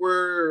don't know if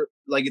we're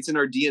like, it's in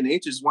our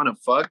DNA to just want to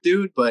fuck,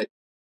 dude, but.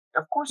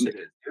 Of course it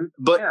is, dude.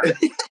 But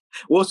Yeah.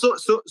 well,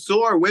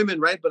 so are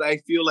women, right? But I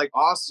feel like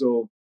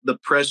also the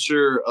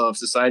pressure of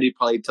society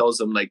probably tells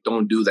them like,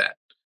 don't do that.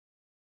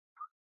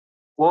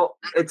 Well,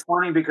 it's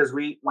funny because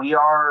we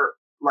are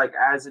like,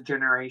 as a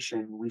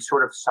generation, we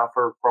sort of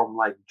suffer from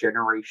like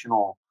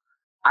generational.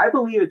 I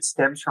believe it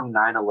stems from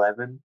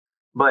 9/11,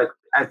 but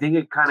I think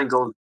it kind of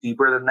goes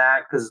deeper than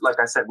that because, like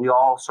I said, we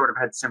all sort of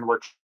had similar,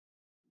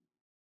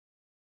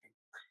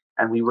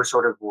 and we were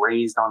sort of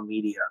raised on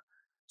media.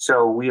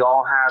 So we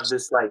all have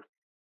this like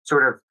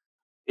sort of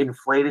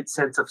inflated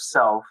sense of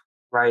self,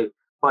 right?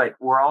 But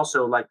we're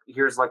also like,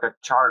 here's like a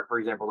chart, for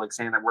example, like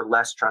saying that we're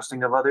less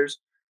trusting of others,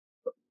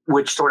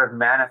 which sort of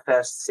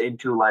manifests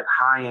into like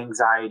high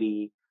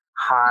anxiety,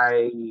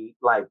 high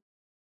like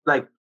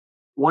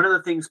one of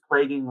the things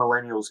plaguing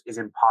millennials is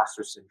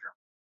imposter syndrome,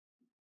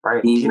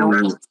 right? You know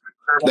what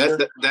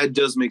That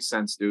does make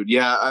sense, dude.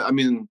 Yeah, I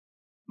mean,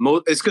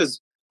 it's because,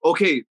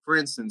 okay, for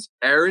instance,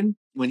 Aaron,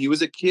 when he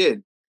was a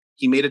kid,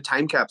 he made a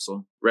time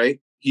capsule,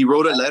 right? He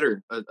wrote a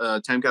letter, a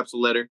time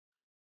capsule letter,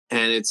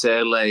 and it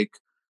said like,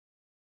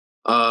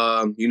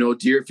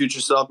 dear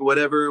future self or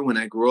whatever, when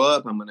I grow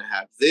up, I'm gonna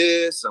have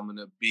this, I'm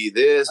gonna be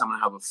this, I'm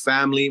gonna have a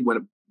family.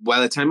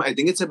 By the time, I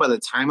think it said by the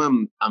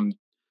time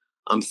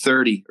I'm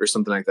 30 or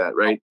something like that,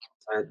 right?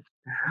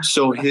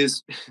 So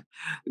his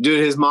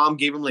mom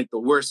gave him like the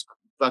worst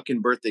fucking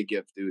birthday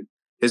gift, dude.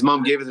 His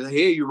mom gave it,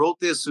 hey, you wrote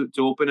this to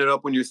open it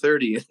up when you're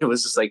 30. And it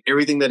was just like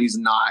everything that he's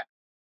not.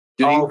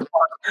 Dude,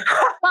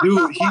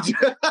 he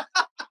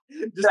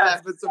just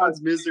having so much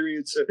misery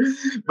and shit.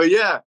 But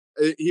yeah,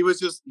 he was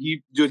just,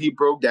 he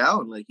broke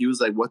down. Like, he was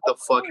like, what the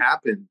fuck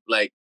happened?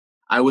 Like,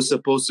 I was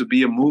supposed to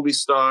be a movie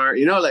star,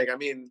 like, I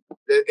mean,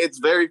 it's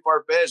very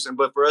far-fetched.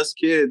 But for us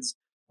kids,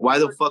 why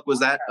the fuck was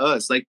that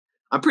us? Like,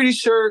 I'm pretty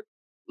sure,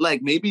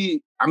 like,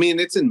 maybe, I mean,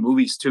 it's in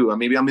movies too.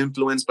 Maybe I'm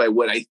influenced by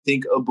what I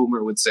think a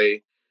boomer would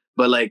say.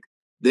 But like,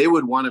 they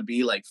would want to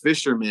be like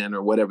fishermen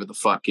or whatever the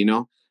fuck, you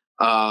know.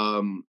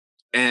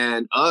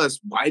 And us,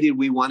 why did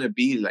we want to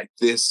be like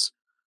this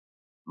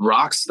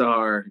rock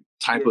star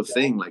type of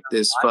thing, like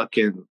this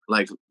fucking,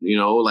 like, you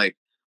know, like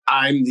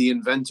I'm the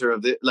inventor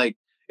of it. Like,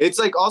 it's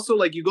like also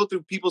like you go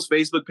through people's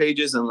Facebook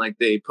pages and like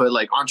they put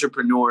like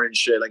entrepreneur and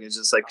shit. Like, it's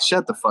just like,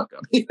 shut the fuck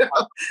up. You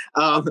know?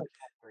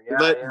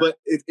 But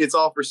it's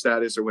all for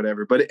status or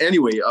whatever. But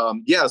anyway,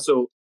 yeah.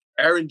 So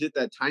Aaron did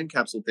that time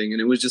capsule thing,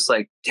 and it was just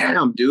like,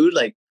 damn, dude.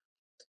 Like,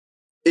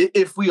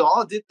 if we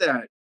all did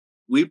that,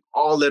 we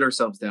all let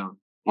ourselves down.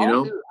 You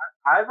know. Dude,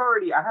 I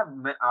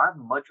have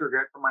much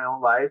regret for my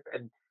own life,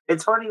 and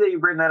it's funny that you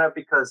bring that up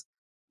because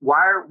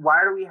why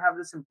do we have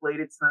this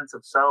inflated sense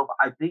of self?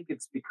 I think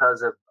it's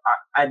because of,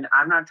 and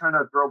I'm not trying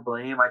to throw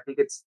blame. I think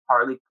it's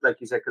partly,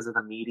 like you said, because of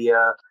the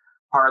media,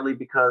 partly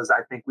because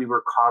I think we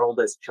were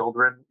coddled as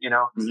children, you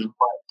know. Mm-hmm.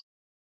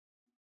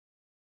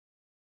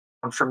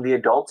 But from the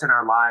adults in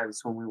our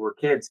lives when we were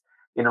kids,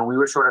 you know, we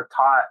were sort of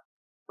taught,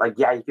 like,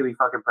 yeah, you can be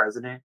fucking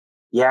president.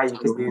 Yeah, you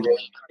can do that.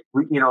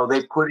 You know,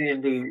 they put it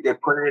into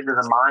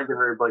the minds of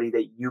everybody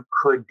that you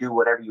could do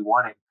whatever you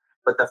wanted.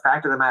 But the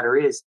fact of the matter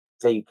is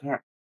that you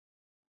can't.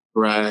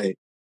 Right.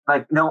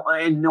 Like, no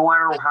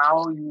matter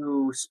how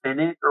you spin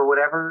it or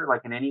whatever,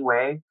 like in any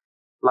way,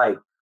 like,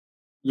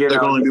 you there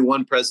know, can only be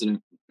one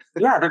president.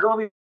 Yeah, they're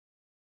going to be.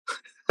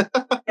 You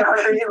know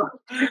what I mean?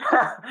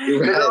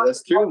 Right,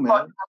 that's true,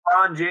 man.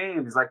 LeBron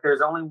James, like,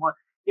 there's only one.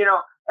 You know,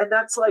 and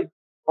that's like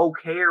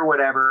okay or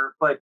whatever,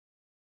 but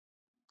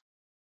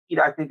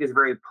I think is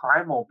very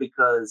primal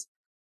because,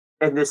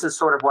 and this is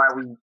sort of why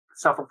we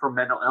suffer from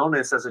mental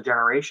illness as a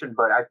generation.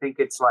 But I think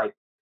it's like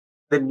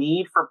the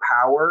need for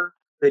power,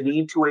 the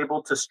need to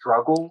able to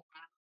struggle.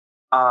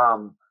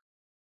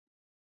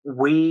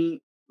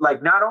 We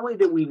like not only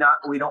do we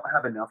don't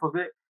have enough of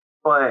it,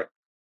 but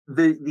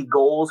the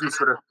goals we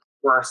sort of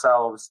for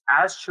ourselves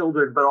as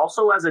children, but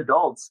also as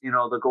adults, you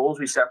know, the goals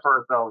we set for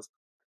ourselves,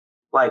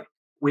 like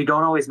we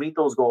don't always meet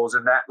those goals,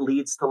 and that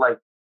leads to like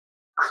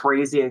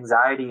crazy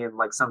anxiety and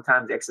like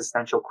sometimes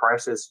existential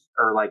crisis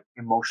or like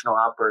emotional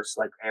outbursts,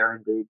 like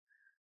Aaron did.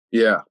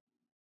 Yeah.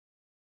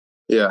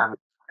 I mean,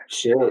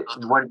 shit.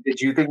 What did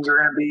you think you were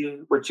gonna be?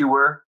 What you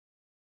were?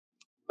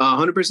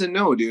 100%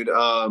 no, dude.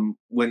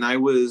 When I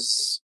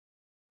was,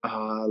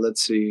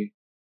 let's see,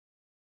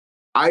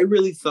 I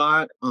really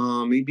thought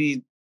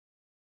maybe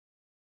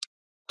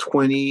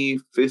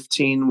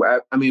 2015.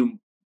 I mean,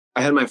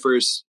 I had my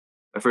first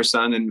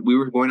son, and we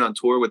were going on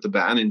tour with the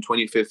band in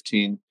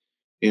 2015.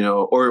 You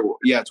know, or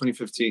yeah,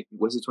 2015.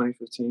 Was it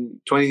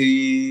 2015?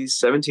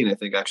 2017, I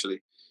think,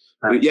 actually.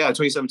 Nice. Yeah,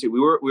 2017.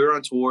 We were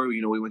on tour.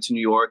 You know, we went to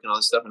New York and all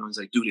this stuff, and I was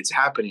like, dude, it's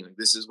happening. Like,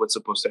 this is what's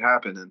supposed to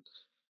happen. And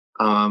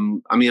I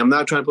mean, I'm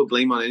not trying to put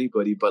blame on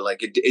anybody, but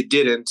like it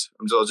didn't.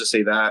 So I'll just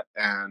say that.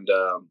 And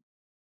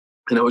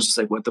I was just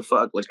like, what the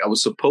fuck? Like, I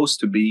was supposed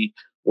to be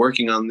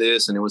working on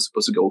this, and it was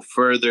supposed to go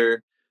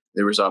further.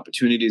 There was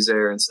opportunities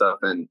there and stuff.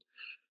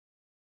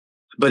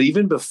 But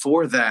even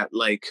before that,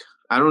 like,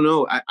 I don't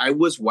know, I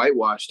was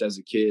whitewashed as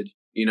a kid,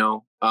 you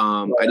know.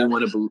 I didn't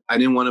want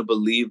to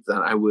believe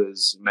that I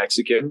was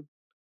Mexican.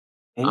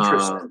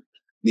 Interesting.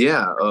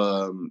 Yeah,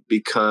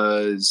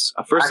 because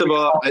first of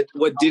all,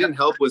 what didn't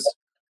help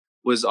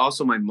was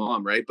also my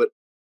mom, right? But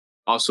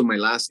also my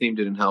last name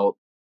didn't help.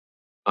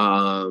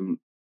 And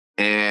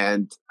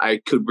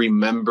I could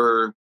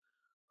remember,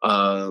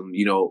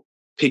 you know,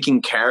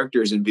 picking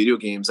characters in video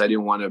games. I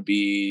didn't want to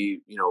be,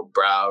 you know,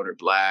 brown or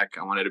black.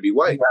 I wanted to be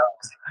white.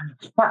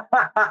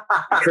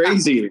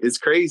 Crazy. It's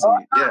crazy.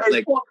 Yeah.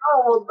 Like,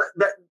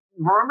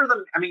 remember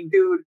them. I mean,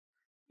 dude,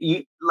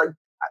 I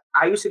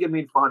used to get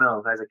made fun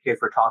of as a kid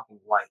for talking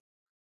white.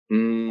 You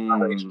know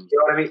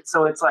what I mean?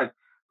 So it's like,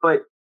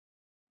 but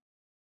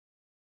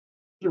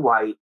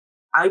white,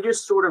 I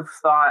just sort of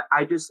thought,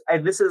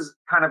 and this is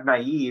kind of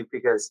naive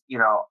because, you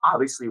know,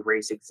 obviously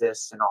race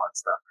exists and all that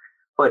stuff,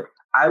 but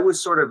I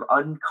was sort of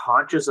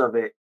unconscious of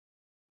it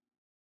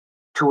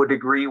to a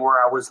degree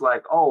where I was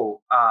like,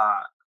 oh,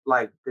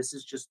 like, this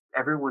is just,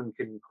 everyone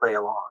can play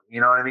along.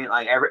 You know what I mean?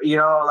 Like,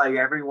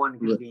 everyone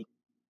can be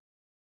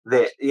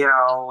that, you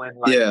know, and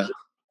like, yeah.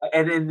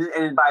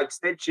 And by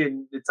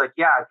extension, it's like,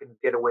 yeah, I can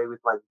get away with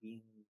like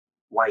being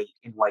white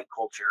in white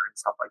culture and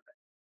stuff like that.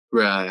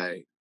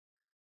 Right.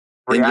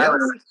 And yeah,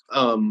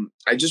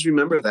 I just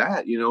remember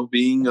that, you know,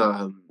 being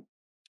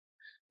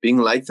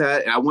like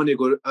that. And I wanted to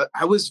go to,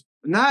 I wouldn't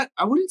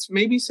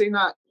maybe say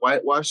not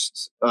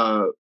whitewashed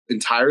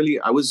entirely.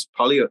 I was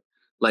probably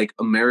like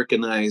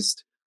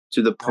Americanized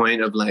to the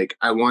point of like,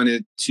 I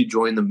wanted to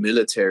join the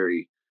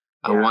military.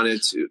 Yeah. I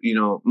wanted to, you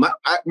know,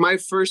 my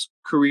first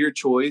career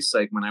choice,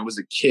 like when I was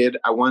a kid,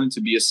 I wanted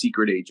to be a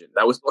secret agent.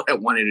 That was what I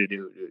wanted to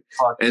do, dude.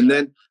 And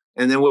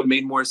then what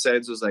made more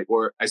sense was like,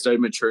 or I started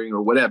maturing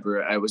or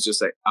whatever. I was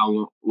just like,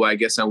 I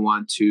guess I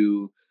want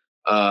to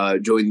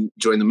join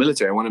the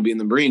military. I want to be in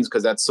the Marines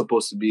because that's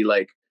supposed to be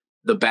like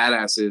the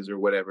badasses or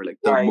whatever, like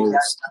the most.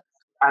 Exactly.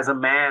 As a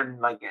man,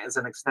 like as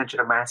an extension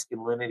of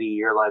masculinity,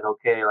 you're like,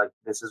 okay, like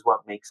this is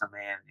what makes a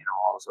man, you know,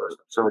 all sorts of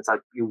stuff. So it's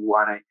like you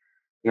want to,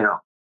 you know,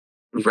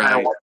 you kind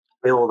of want to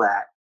feel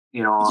that,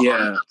 you know.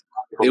 Yeah.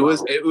 It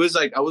was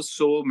like I was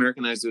so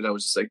Americanized, dude. I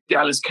was just like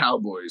Dallas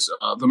Cowboys,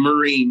 the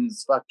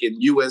Marines, fucking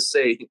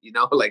USA, you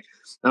know, like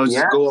I was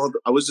just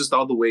I was just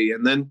all the way.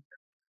 And then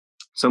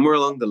somewhere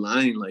along the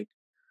line, like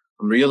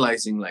I'm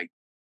realizing like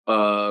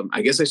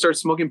I guess I started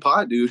smoking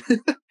pot, dude.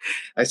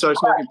 I started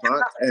smoking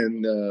pot,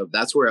 and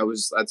that's where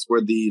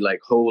the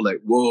like whole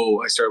like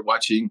whoa, I started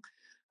watching.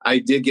 I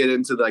did get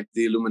into like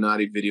the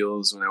Illuminati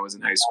videos when I was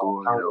in high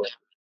school, you know,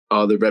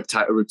 all the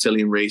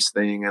reptilian race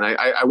thing, and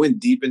I went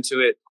deep into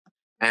it.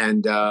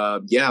 And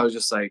yeah, I was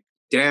just like,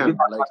 damn.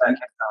 Like,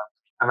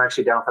 I'm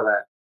actually down for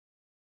that.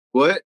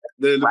 What?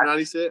 The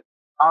Illuminati said?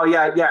 Oh,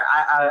 yeah.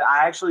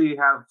 I actually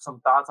have some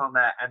thoughts on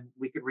that, and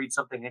we could read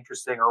something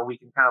interesting, or we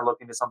can kind of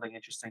look into something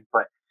interesting.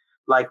 But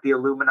like the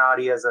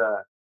Illuminati as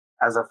a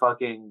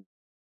fucking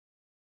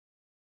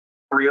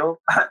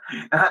real, but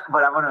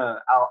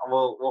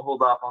we'll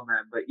hold off on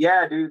that. But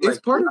yeah, dude, it's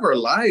part of our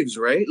lives,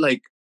 right?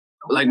 Like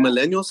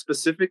millennials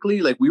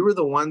specifically, like we were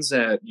the ones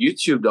that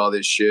YouTubed all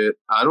this shit.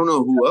 I don't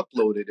know who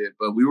uploaded it,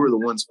 but we were the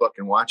ones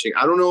fucking watching.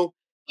 I don't know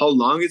how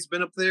long it's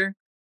been up there,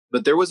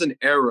 but there was an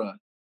era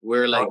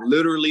where like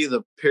literally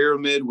the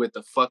pyramid with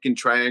the fucking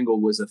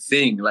triangle was a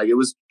thing. Like it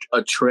was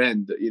a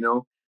trend, you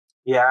know?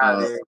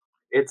 Yeah, dude.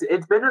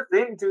 It's been a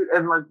thing, dude.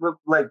 And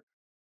like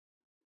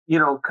you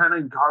know, kind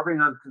of harping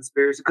on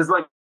conspiracy, because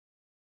like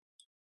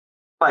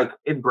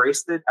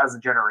embraced it as a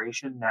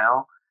generation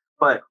now,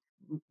 but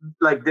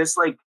like this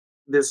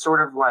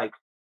sort of like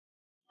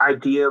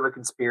idea of a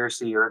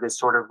conspiracy, or this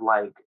sort of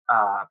like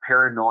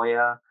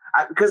paranoia,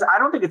 because I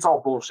don't think it's all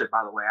bullshit,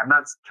 by the way. I'm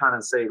not trying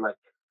to say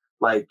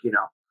like you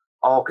know,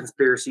 all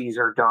conspiracies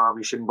are dumb,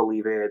 you shouldn't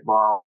believe it.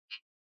 Well,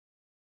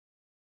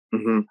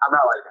 I'm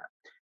not like that,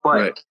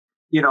 but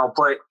you know,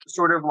 but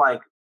sort of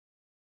like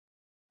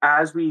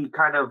as we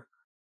kind of,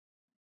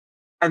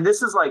 and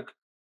this is like,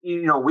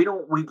 you know, we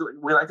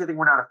like to think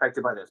we're not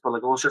affected by this, but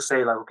like let's just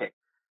say like, okay,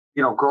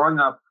 you know, growing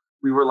up,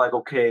 we were like,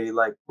 okay,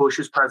 like Bush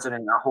is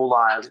president our whole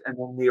lives, and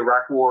then the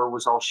Iraq War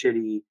was all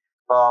shitty,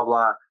 blah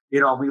blah.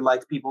 You know, we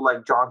liked people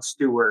like Jon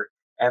Stewart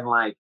and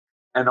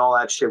all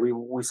that shit.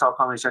 We saw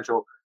Comedy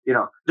Central. You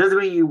know, doesn't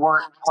mean you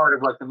weren't part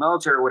of like the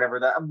military or whatever.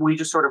 That we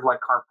just sort of like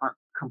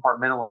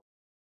compartmentalized.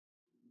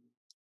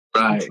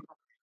 Right.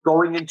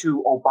 Going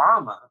into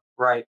Obama,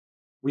 right?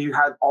 We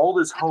had all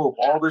this hope,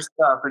 all this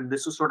stuff, and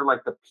this was sort of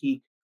like the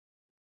peak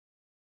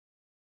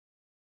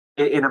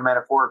in a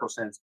metaphorical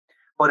sense.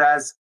 But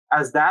as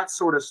that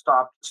sort of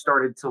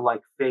started to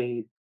like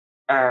fade,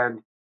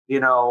 and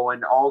you know,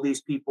 and all these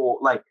people,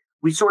 like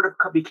we sort of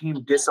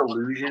became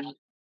disillusioned,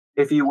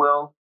 if you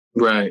will,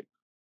 right,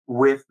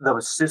 with the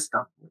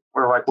system,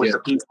 or like with the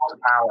people in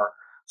power.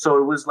 So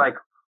it was like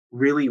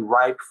really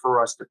ripe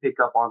for us to pick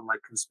up on like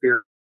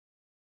conspiracy.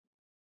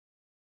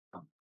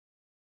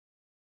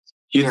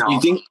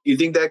 You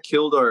think that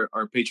killed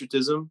our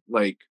patriotism?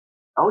 Like,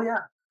 oh yeah.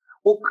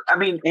 Well, I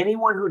mean,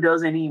 anyone who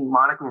does any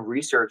modicum of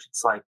research,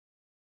 it's like,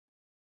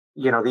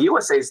 you know, the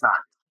USA is not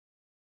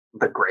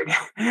the greatest.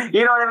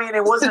 You know what I mean?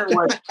 It wasn't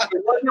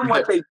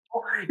what they.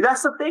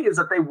 That's the thing, is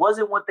that they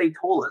wasn't what they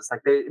told us.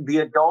 Like the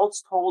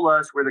adults told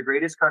us we're the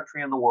greatest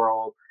country in the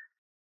world,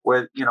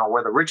 we're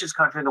the richest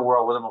country in the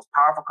world, we're the most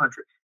powerful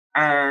country,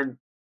 and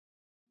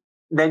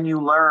then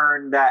you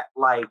learn that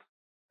like,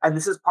 and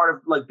this is part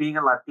of like being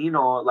a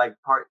Latino, like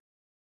I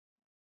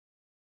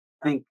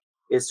think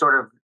is sort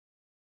of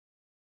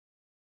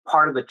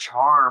part of the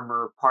charm,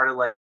 or part of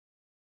like,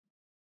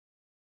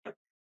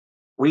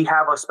 we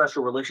have a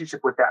special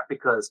relationship with that,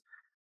 because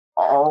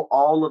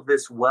all of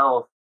this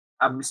wealth,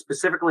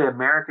 specifically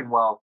American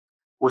wealth,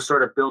 was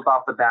sort of built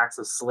off the backs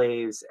of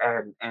slaves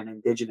and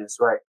indigenous,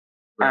 right?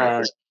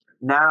 And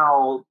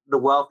now the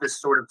wealth is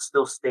sort of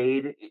still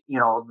stayed. You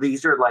know,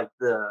 these are like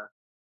the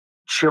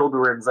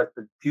children's, like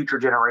the future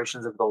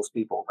generations of those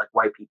people, like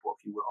white people,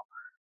 if you will.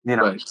 You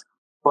know,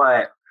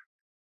 but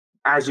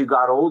as you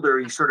got older,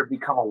 you sort of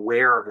become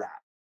aware of that.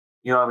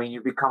 You know what I mean?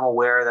 You become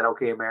aware that,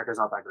 okay, America's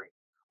not that great.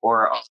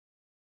 Or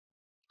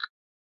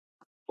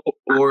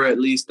at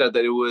least that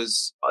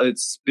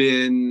it's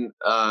been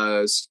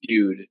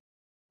skewed.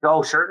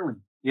 Oh, certainly.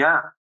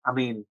 Yeah. I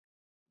mean,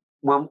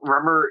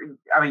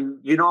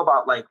 you know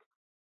about like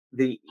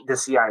the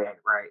CIA,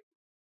 right?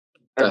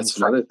 That's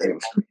another thing.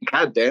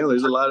 God damn,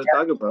 there's a lot to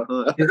talk about,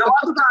 huh? There's a lot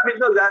to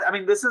talk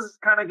about. This is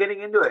kind of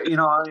getting into it, you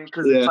know,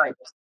 because it's like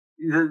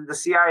the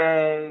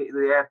CIA,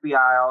 the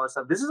FBI, all this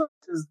stuff. This is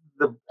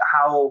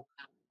how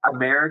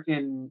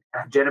American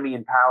hegemony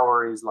and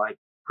power is like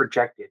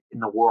projected in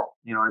the world.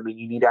 You know what I mean?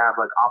 You need to have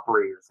like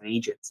operators and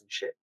agents and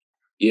shit.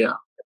 Yeah.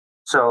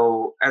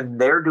 So, and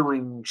they're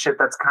doing shit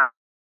that's kind of,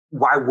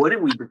 why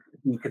wouldn't we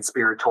be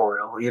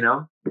conspiratorial, you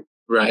know?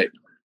 Right.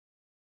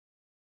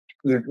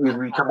 You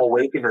become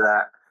awakened to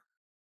that.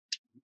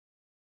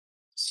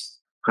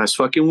 That's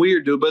fucking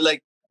weird, dude. But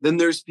like, then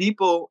there's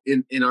people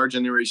in our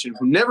generation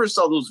who never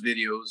saw those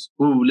videos,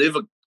 who live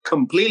a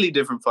completely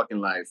different fucking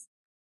life.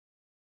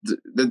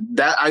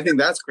 That I think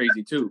that's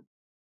crazy too.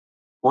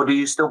 Well, do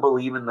you still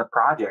believe in the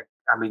project?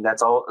 I mean,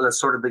 that's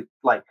sort of the,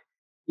 like,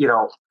 you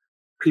know,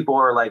 people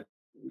are like,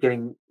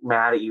 getting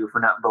mad at you for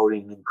not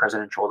voting in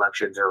presidential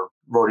elections or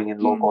voting in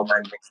local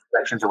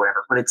elections or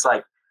whatever. But it's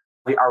like,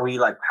 are we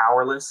like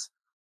powerless?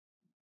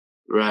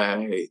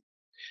 Right.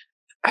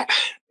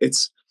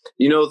 It's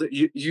you've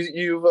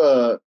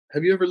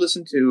have you ever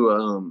listened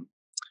to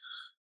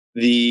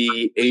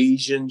the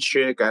Asian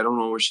chick? I don't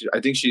know where I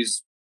think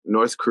she's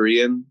North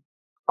Korean.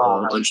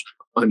 Oh, no.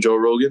 On Joe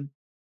Rogan.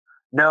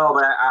 No,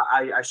 but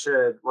I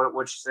should.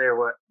 What'd she say or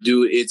what?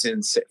 Dude, it's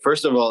insane.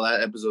 First of all,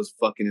 that episode's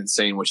fucking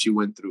insane what she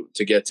went through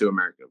to get to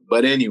America.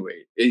 But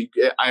anyway,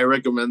 I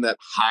recommend that.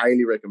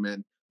 Highly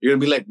recommend. You're gonna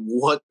be like,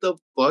 what the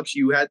fuck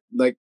you had?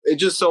 Like,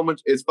 it's just so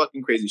much. It's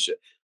fucking crazy shit.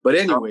 But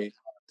anyway,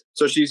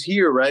 so she's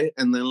here, right?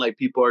 And then like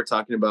people are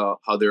talking about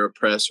how they're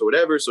oppressed or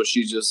whatever. So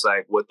she's just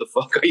like, what the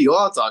fuck are you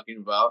all talking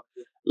about?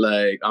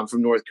 Like, I'm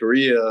from North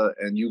Korea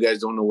and you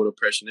guys don't know what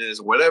oppression is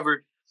or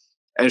whatever.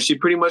 And she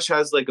pretty much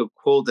has like a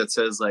quote that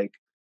says like,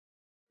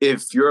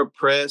 if you're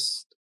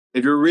oppressed,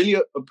 if you're really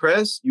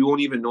oppressed, you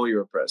won't even know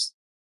you're oppressed.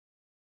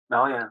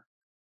 Oh, yeah.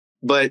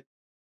 But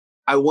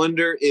I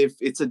wonder if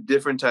it's a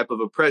different type of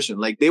oppression.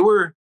 Like they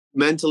were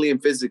mentally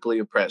and physically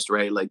oppressed,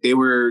 right? Like they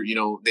were,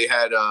 they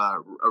had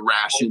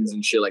rations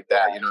and shit like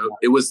that.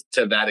 It was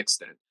to that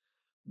extent.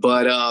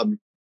 But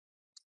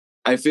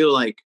I feel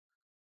like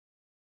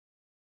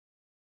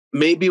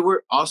maybe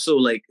we're also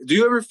like, do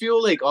you ever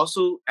feel like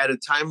also at a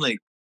time like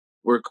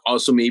we're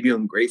also maybe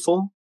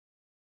ungrateful?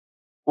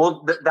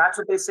 Well, that's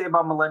what they say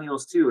about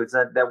millennials too. Is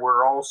that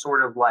we're all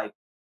sort of like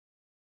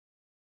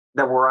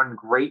that we're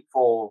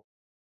ungrateful,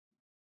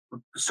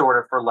 sort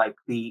of for like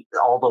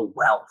all the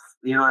wealth.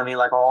 You know what I mean?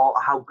 Like all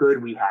how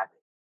good we have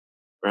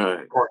it.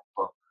 Right.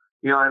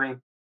 You know what I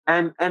mean?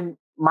 And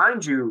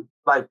mind you,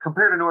 like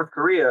compared to North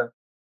Korea,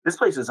 this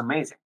place is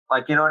amazing.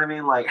 Like you know what I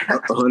mean? Like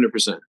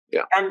 100%.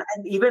 Yeah. And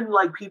even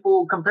like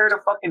people compared to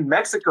fucking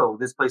Mexico,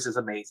 this place is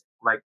amazing.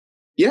 Like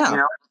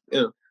yeah.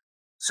 Yeah.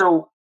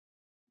 So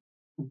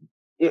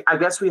I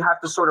guess we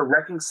have to sort of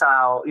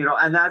reconcile,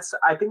 and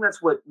I think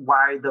that's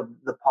why the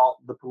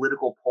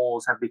political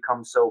poles have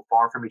become so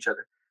far from each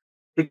other.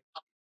 To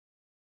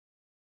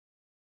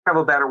have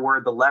a better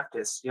word, the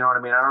leftists, you know what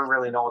I mean? I don't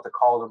really know what to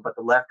call them, but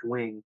the left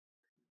wing,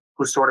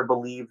 who sort of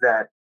believe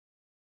that,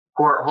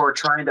 who are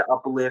trying to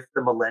uplift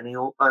the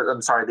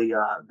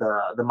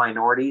the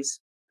minorities,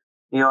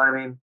 you know what I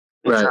mean?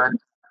 They're trying to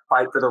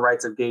fight for the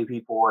rights of gay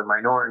people and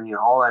minority,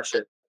 all that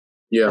shit.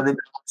 Yeah. And then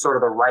sort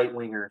of the right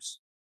wingers,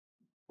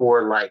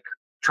 or like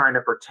trying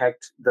to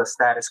protect the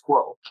status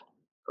quo.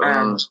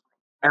 And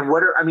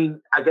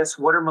I guess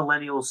what are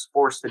millennials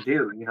forced to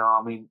do?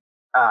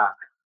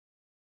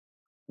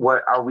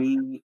 What are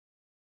we,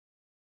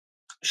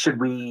 should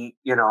we,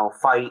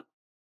 fight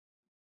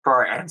for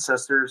our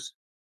ancestors?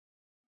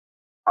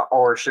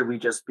 Or should we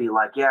just be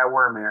like, yeah,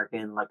 we're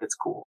American, like it's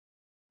cool?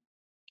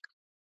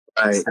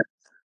 Right.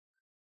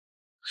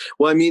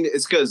 Well, I mean,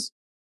 it's because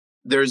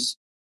there's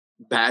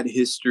bad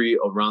history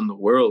around the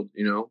world,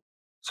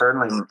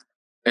 Certainly.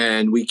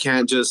 And we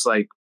can't just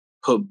like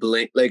put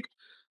blame, like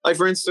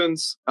for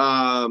instance,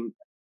 probably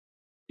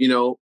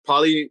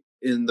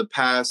in the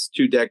past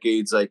 2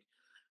 decades, like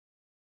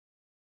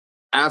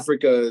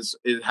Africa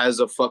it has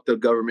a fucked up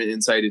government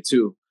inside it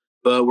too,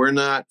 but we're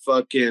not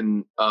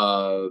fucking,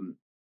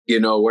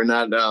 we're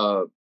not,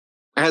 it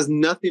has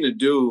nothing to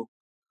do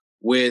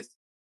with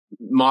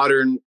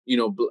modern,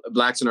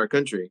 blacks in our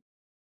country.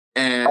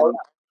 And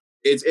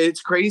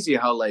it's crazy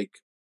how like,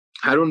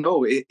 I don't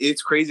know.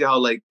 It's crazy how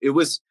like it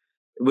was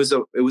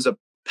a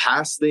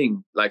past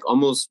thing, like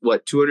almost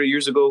 200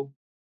 years ago,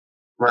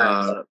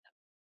 right?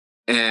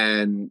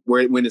 And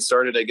when it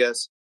started, I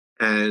guess,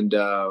 and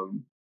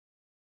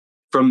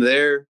from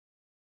there,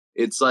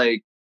 it's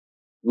like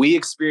we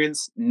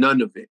experienced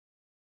none of it,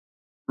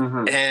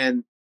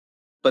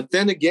 but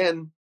then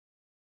again,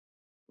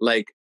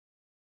 like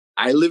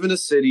I live in a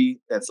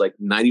city that's like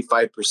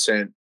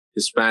 95%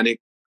 Hispanic,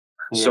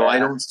 so I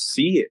don't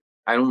see it.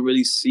 I don't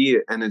really see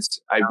it, and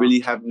I really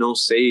have no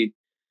say.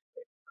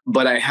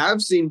 But I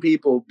have seen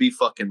people be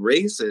fucking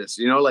racist,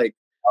 like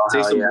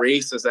say some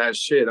racist ass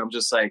shit. I'm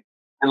just like,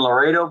 in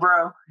Laredo,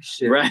 bro.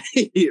 Shit. Right,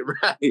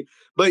 right.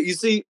 But you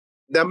see,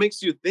 that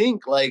makes you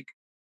think like,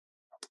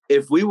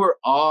 if we were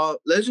all,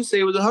 let's just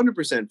say it was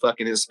 100%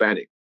 fucking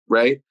Hispanic,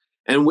 right?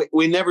 And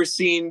we never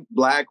seen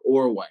black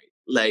or white.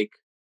 Like,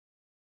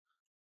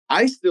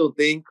 I still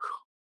think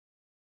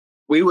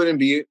we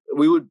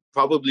would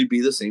probably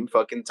be the same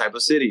fucking type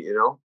of city,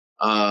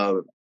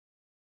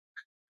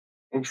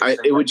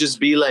 it would just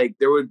be like,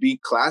 there would be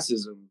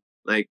classism,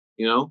 like,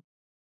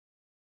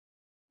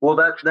 Well,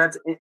 that's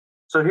it.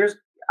 So here's,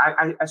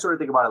 I sort of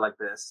think about it like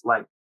this,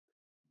 like,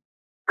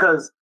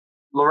 because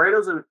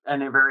Laredo's a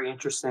very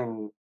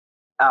interesting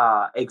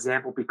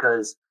example,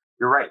 because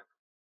you're right.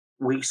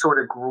 We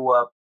sort of grew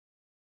up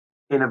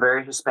in a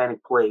very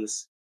Hispanic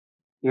place,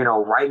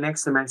 right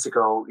next to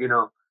Mexico,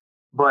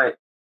 but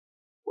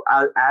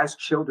as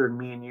children,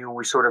 me and you,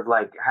 we sort of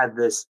like had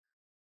this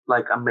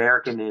like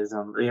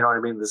Americanism, you know what I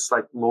mean? This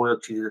like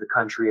loyalty to the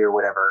country or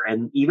whatever.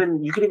 And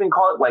even, you could even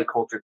call it white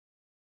culture.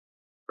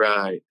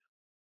 Right.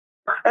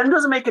 And it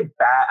doesn't make it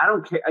bad. I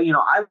don't care. You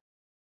know, I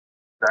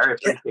very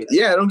appreciate it.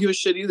 Yeah, I don't give a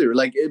shit either.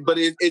 Like, but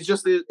it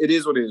just it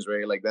is what it is,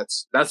 right? Like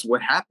that's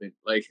what happened.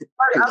 Like,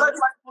 I like Black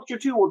culture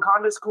too.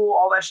 Wakanda's cool.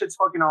 All that shit's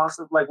fucking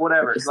awesome. Like,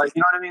 whatever. Like,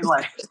 you know what I mean?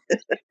 Like,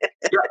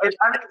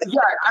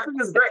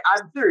 Africa's great.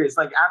 I'm serious.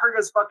 Like,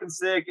 Africa's fucking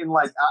sick, and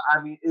like,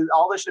 I mean,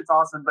 all this shit's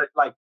awesome. But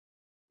like,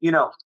 you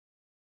know,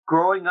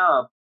 growing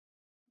up,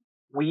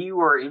 we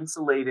were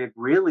insulated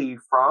really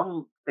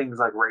from things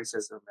like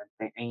racism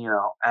and you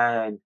know,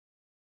 and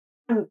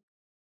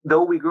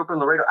though we grew up in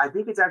Laredo, I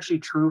think it's actually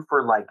true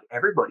for like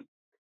everybody.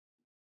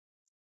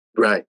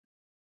 right.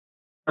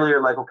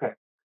 Earlier, like, okay,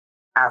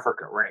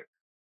 Africa, right?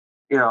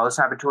 You know, this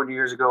happened 200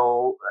 years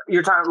ago.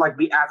 You're talking like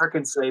the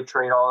African slave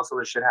trade, all this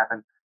other shit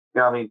happened. You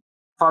know what I mean?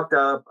 Fucked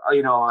up,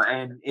 you know,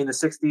 and in the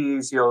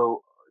 60s, you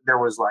know, there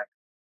was like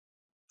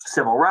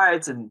civil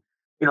rights and,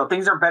 you know,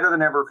 things are better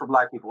than ever for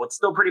Black people. It's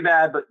still pretty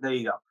bad, but there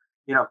you go.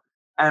 You know,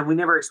 and we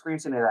never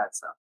experienced any of that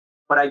stuff.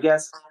 But I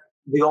guess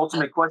the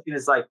ultimate question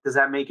is like, does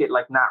that make it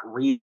like not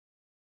real?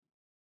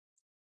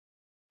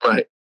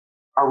 Right.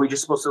 Are we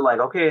just supposed to like,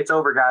 okay, it's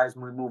over, guys,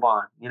 and we move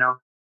on, you know?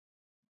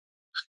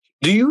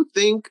 Do you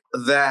think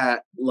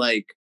that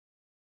like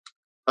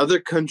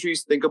other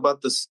countries think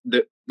about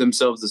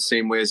themselves the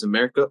same way as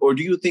America, or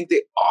do you think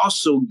they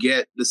also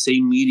get the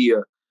same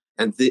media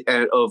and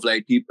of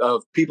like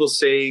people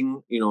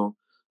saying, you know,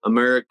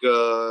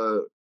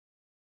 America?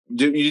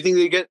 Do you think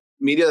they get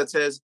media that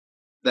says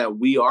that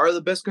we are the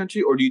best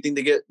country, or do you think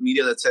they get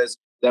media that says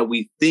that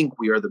we think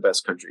we are the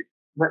best country?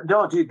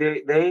 No, dude,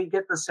 they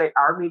get to say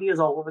our media is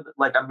all over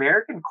like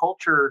American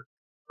culture,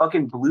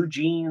 fucking blue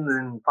jeans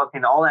and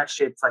fucking all that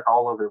shit's like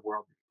all over the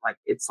world. Like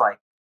it's like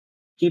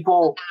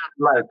people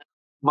like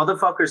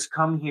motherfuckers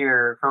come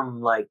here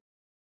from like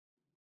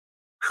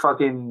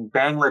fucking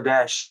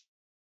Bangladesh,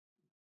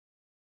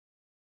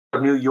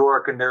 New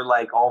York, and they're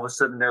like all of a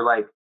sudden they're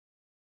like,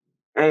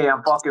 hey,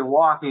 I'm fucking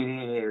walking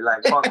here,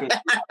 like fucking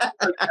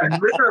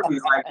like, literally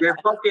like they're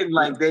fucking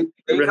like they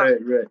Right.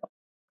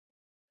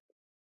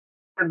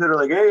 and they're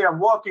like, hey, I'm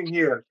walking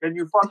here. Can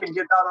you fucking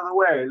get out of the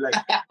way? Like,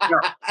 you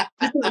know,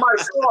 this is my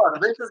store.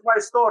 This is my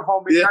store,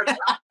 homie. Yeah.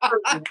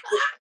 You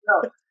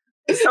know,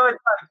 so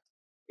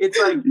it's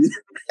like,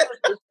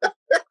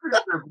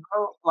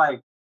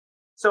 like,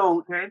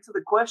 so to answer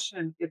the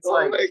question, it's Oh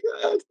like, my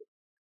God.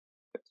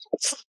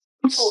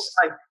 people,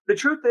 like, the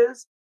truth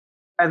is,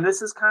 and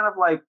this is kind of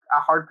like a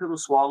hard pill to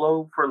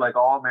swallow for like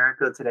all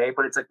America today,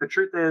 but it's like the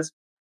truth is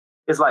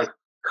like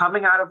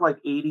coming out of like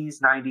 80s,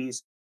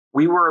 90s,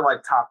 we were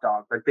like top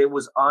dog. Like it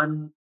was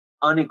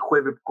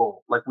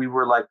unequivocal. Like we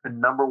were like the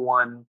number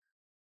one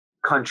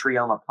country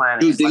on the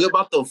planet. Dude, think like,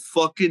 about the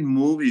fucking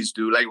movies,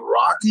 dude. Like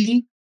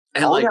Rocky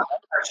and like yeah, all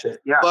that shit.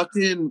 Yeah.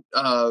 fucking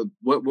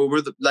what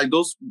were the like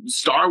those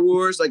Star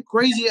Wars, like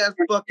crazy ass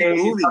fucking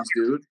movies,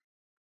 dude.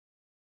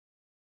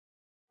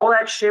 All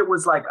that shit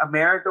was like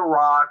America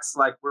rocks.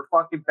 Like we're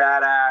fucking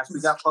badass.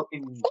 We got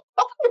fucking.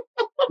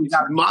 We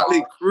got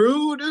Motley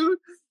Crue, dude.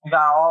 We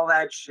got all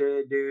that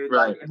shit, dude.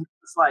 Right. Like and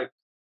it's like,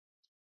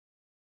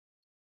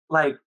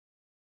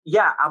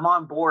 yeah, I'm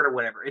on board or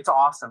whatever. It's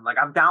awesome. Like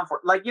I'm down for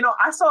it. Like, you know,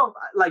 I saw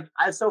like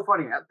it's so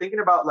funny. I'm thinking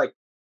about like,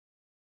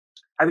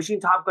 have you seen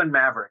Top Gun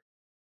Maverick?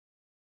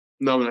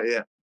 No, not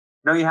yet.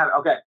 No, you haven't.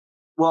 Okay.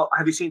 Well,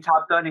 have you seen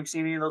Top Gun? Have you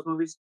seen any of those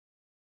movies?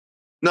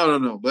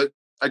 No. But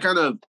I kind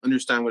of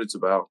understand what it's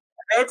about.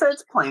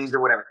 It's planes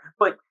or whatever.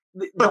 But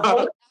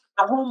the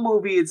whole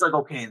movie, it's like,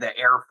 okay, the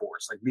Air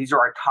Force, like these are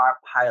our top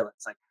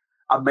pilots. Like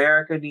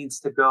America needs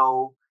to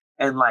go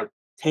and like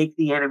take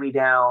the enemy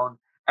down.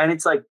 And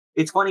it's like,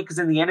 it's funny because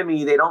in the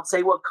enemy, they don't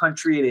say what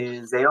country it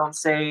is. They don't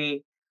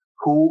say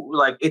who,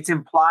 like it's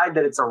implied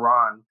that it's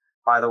Iran,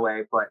 by the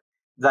way, but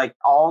like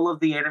all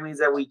of the enemies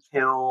that we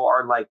kill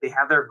are like, they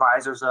have their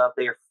visors up,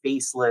 they are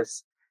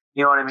faceless.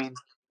 You know what I mean?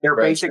 They're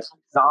Right. basically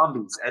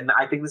zombies. And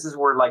I think this is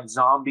where like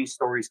zombie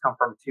stories come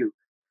from too.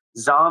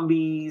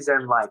 Zombies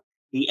and like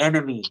the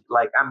enemy,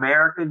 like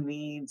America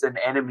needs an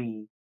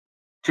enemy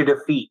to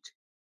defeat.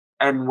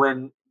 And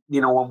when, you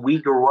know, when we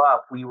grew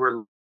up, we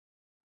were,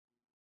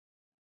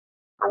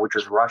 which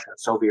was Russia,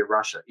 Soviet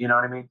Russia. You know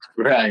what I mean?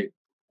 Right.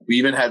 We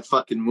even had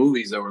fucking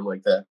movies that were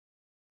like that.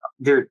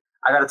 Dude,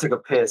 I gotta take a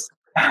piss.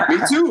 Me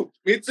too.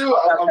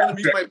 I'm gonna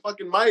mute my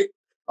fucking mic.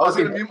 I was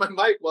gonna mute my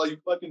mic while you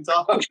fucking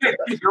talk.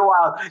 You're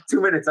wild. 2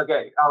 minutes.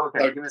 Okay. Oh,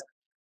 okay. Okay. Give me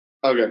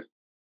Okay.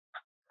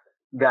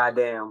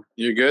 Goddamn.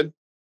 You're good?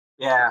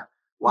 Yeah.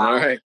 Wow. All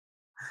right.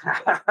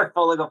 I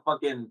felt like a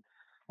fucking,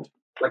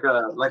 like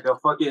a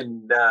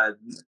fucking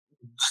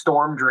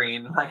storm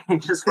drain. Like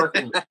it just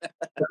fucking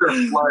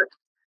flood.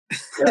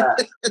 Yeah.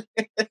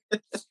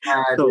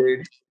 Yeah,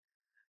 dude.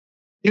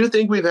 You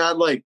think we've had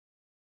like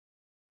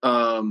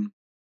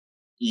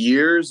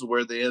years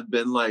where they have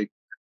been like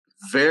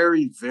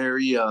very,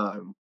 very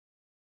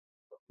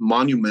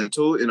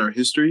monumental in our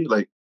history,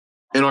 like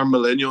in our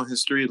millennial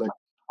history, like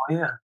Oh,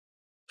 yeah.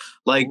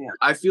 like Yeah.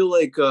 I feel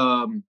like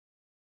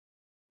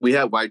we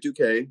had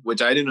Y2K,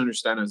 which I didn't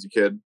understand as a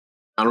kid.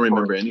 I don't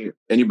remember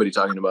anybody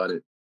talking about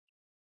it.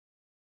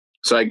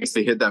 So I guess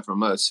they hit that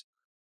from us.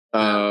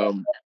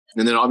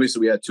 And then obviously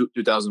we had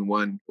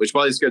 2001, which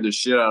probably scared the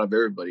shit out of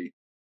everybody.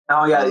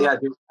 Oh yeah,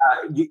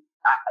 dude.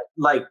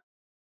 Like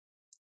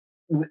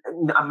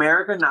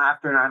America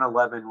after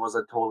 9/11 was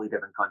a totally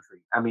different country.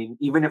 I mean,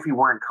 even if you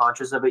weren't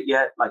conscious of it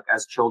yet, like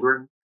as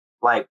children,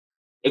 like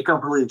it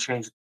completely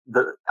changed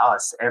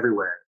us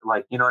everywhere.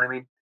 Like, you know what I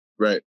mean?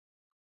 Right.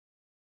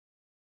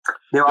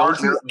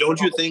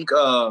 Don't you think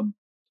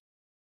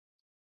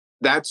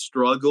that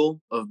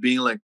struggle of being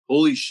like,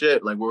 holy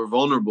shit, like we're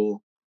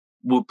vulnerable,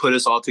 will put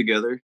us all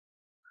together?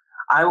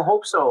 I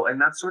hope so,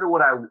 and that's sort of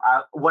what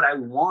I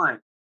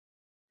want.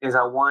 Is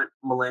I want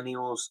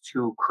millennials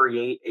to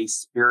create a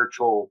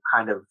spiritual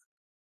kind of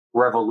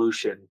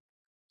revolution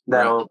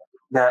that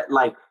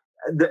like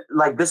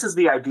this is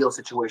the ideal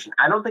situation.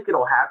 I don't think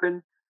it'll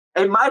happen.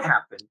 It might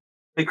happen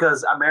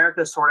because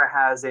America sort of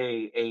has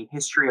a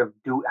history of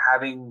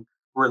having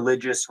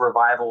religious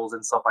revivals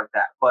and stuff like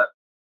that. But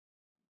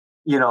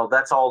you know,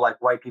 that's all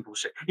like white people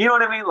shit. You know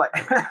what I mean? Like,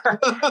 you know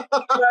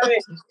what I mean?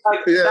 Like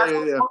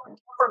yeah.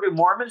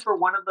 Mormons were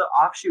one of the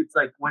offshoots.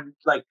 Like when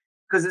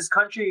because this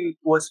country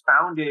was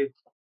founded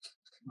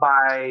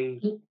by,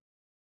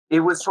 it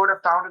was sort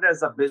of founded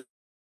as a business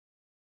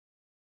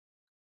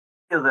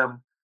of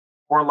them,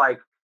 or like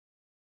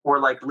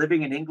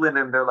living in England,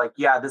 and they're like,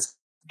 yeah, this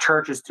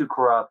church is too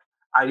corrupt.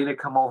 I need to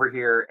come over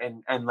here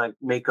and like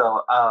make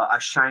a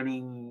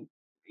shining,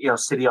 you know,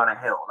 city on a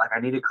hill. Like I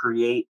need to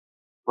create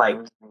like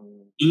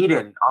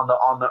Eden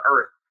on the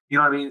earth. You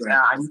know what I mean?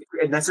 Right.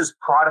 And this is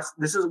Protestant.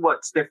 This is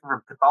what's different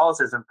from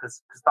Catholicism,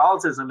 because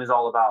Catholicism is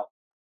all about,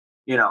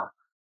 you know,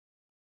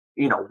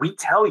 we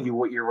tell you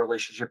what your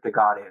relationship to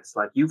God is.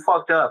 Like, you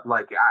fucked up.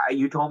 Like,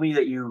 you told me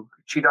that you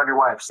cheat on your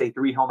wife. Say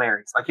 3 Hail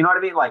Marys. Like, you know what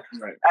I mean? Like,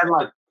 right. And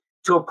like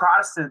to a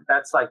Protestant,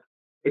 that's like,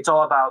 it's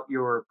all about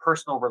your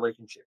personal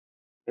relationship.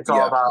 It's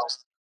all about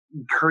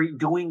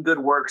doing good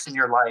works in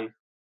your life.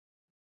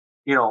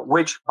 You know,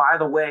 which, by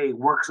the way,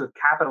 works with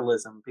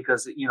capitalism,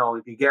 because, you know,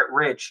 if you get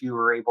rich, you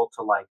are able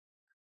to like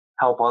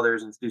help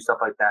others and do stuff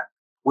like that,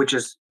 which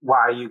is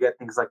why you get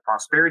things like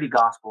prosperity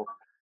gospel.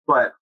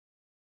 But,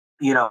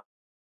 you know,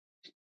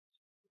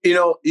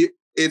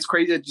 it's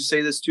crazy that you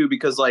say this too,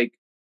 because like,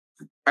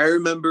 I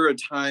remember a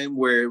time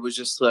where it was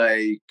just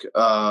like,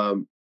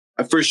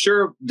 for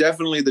sure,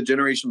 definitely the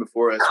generation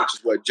before us, which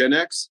is what, Gen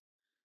X?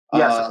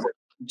 Yes.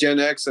 Gen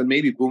X and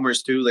maybe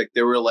boomers too. Like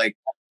they were like,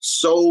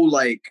 so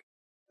like,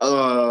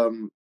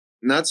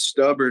 not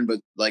stubborn,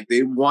 but like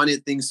they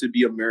wanted things to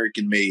be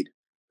American made.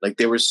 Like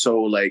they were so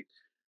like,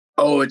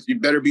 oh, it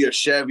better be a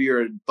Chevy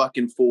or a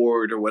fucking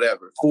Ford or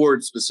whatever.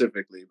 Ford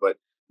specifically. But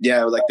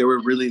yeah, like they were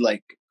really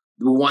like,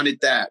 we wanted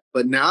that.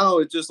 But now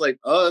it's just like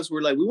us. We're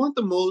like, we want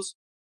the most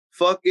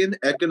fucking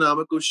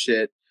economical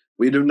shit.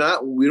 We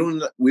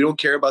don't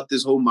care about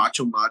this whole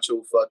macho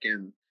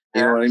fucking,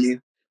 you know what I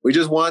mean? We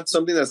just want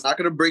something that's not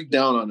going to break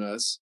down on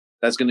us.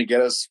 That's going to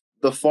get us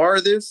the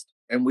farthest.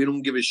 And we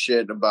don't give a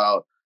shit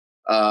about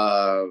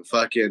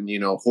fucking, you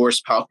know,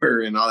 horsepower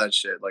and all that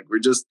shit. Like we're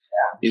just,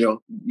 you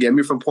know, get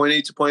me from point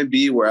A to point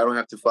B where I don't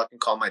have to fucking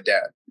call my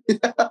dad.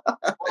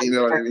 You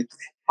know what I mean? It's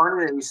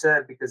funny that you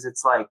said, because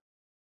it's like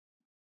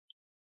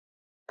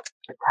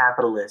a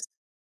capitalist.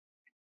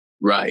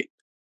 Right.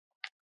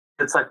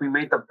 It's like we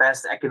made the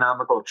best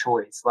economical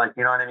choice. Like,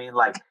 you know what I mean?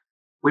 Like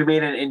we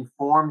made an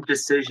informed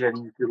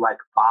decision to like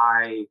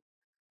buy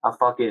a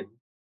fucking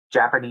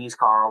Japanese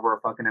car over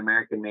a fucking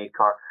American made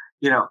car.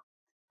 You know,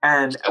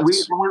 and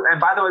and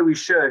by the way, we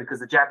should, because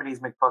the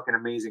Japanese make fucking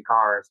amazing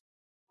cars.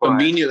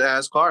 Convenient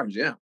ass cars,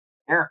 yeah.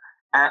 Yeah,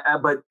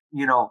 but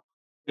you know,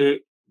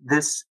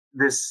 this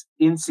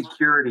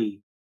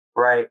insecurity,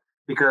 right?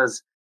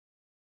 Because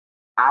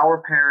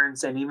our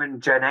parents and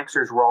even Gen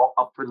Xers were all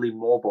upwardly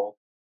mobile,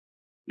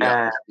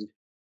 and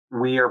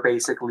we are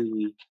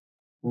basically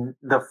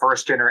the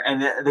first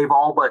generation, and they've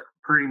all but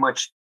pretty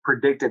much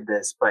predicted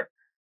this, but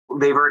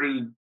they've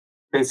already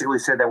basically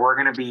said that we're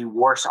going to be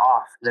worse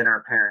off than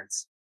our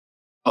parents.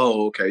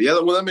 Oh, okay. Yeah,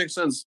 well, that makes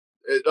sense.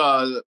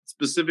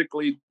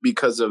 Specifically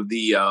because of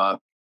the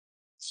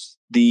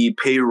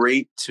pay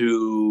rate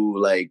to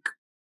like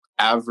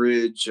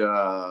average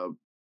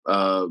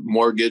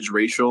mortgage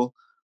ratio,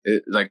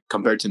 like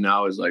compared to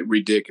now, is like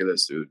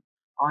ridiculous, dude.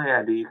 Oh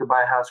yeah, dude. You could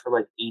buy a house for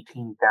like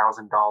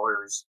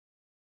 $18,000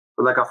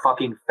 for like a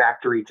fucking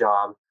factory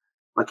job.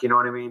 Like, you know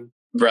what I mean?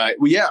 Right.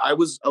 Well, yeah, I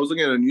was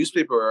looking at a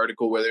newspaper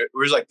article where there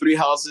was like 3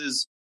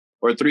 houses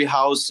or 3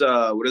 house.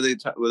 What are they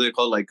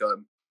called? Like,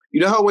 you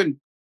know how when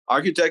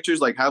architectures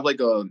like have like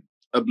a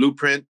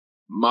blueprint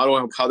model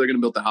of how they're gonna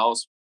build the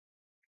house.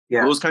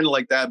 Yeah, it was kind of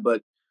like that,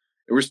 but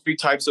there was 3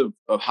 types of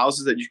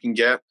houses that you can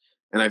get,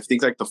 and I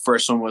think like the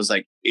first one was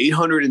like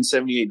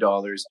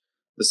 $878.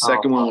 The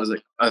second one was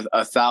like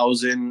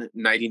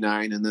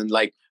 $1,099, and then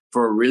like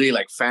for a really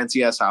like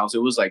fancy ass house,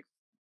 it was like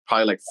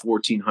probably like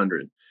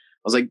 $1,400.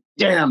 I was like,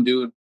 damn,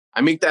 dude,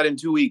 I make that in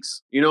 2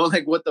 weeks. You know,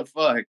 like, what the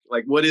fuck?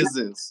 Like, what is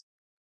this?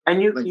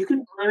 And you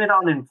can blame it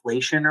on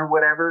inflation or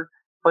whatever.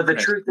 But the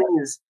truth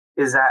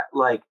is that,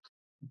 like,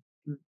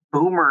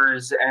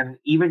 boomers and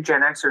even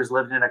Gen Xers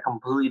lived in a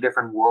completely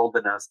different world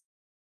than us.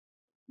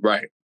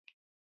 Right.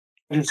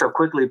 so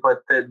quickly,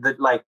 but the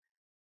like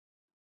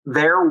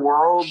their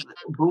world,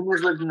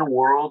 boomers lived in a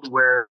world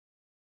where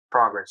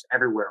progress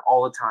everywhere,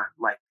 all the time,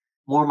 like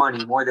more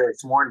money, more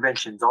this, more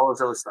inventions, all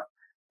this other stuff.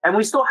 And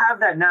we still have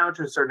that now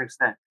to a certain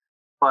extent,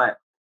 but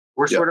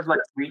we're Yeah. sort of like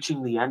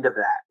reaching the end of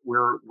that.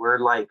 We're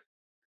like,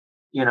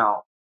 you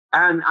know,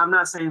 and I'm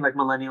not saying like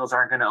millennials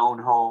aren't going to own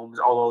homes,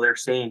 although they're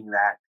saying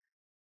that,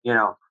 you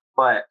know,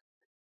 but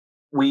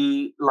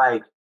we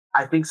like,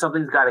 I think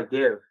something's got to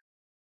give.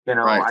 You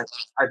know, Right.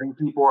 I think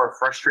people are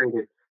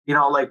frustrated. You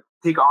know, like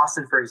take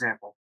Austin, for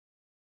example.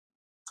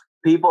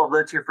 People have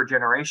lived here for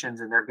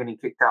generations and they're getting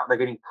kicked out. They're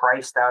getting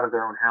priced out of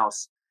their own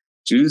house.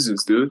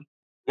 Jesus, dude.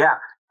 Yeah.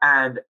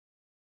 And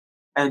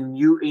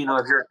you know,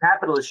 if you're a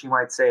capitalist, you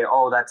might say,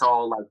 oh, that's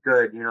all like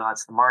good. You know,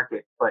 that's the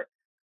market. But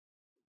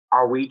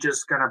are we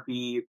just going to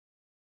be,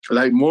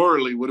 Like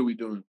morally, what are we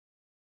doing?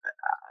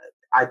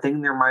 I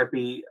think there might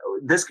be,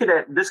 this could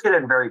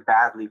end very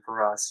badly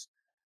for us.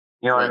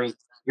 You know what I Right. mean?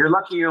 You're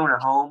lucky you own a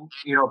home,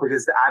 you know,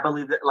 because I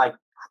believe that like,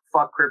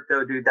 fuck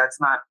crypto, dude. That's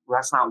not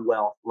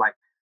wealth. Like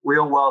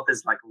real wealth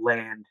is like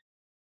land,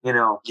 you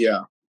know,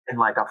 Yeah. and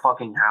like a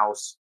fucking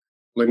house,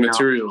 Like you know?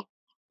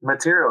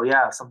 material.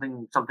 Yeah.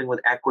 Something with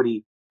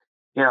equity,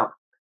 you know,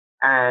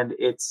 and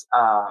it's,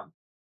 I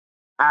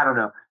don't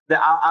know.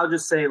 I'll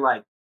just say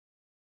like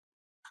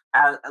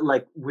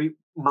we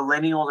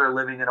millennials are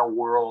living in a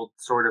world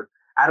sort of,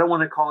 I don't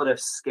want to call it a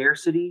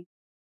scarcity,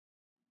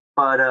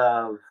 but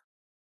of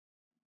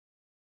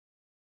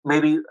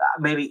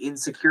maybe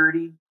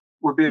insecurity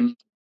would be, Mm.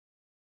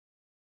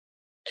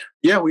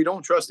 Yeah, we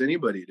don't trust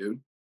anybody, dude.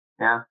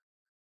 yeah.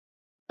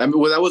 I mean,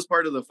 well, that was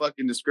part of the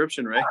fucking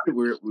description, right?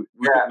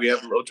 Yeah. We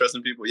have low trust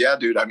in people. Yeah,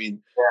 dude. I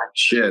mean, Yeah.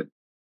 shit.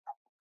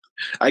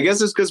 I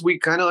guess it's because we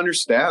kind of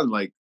understand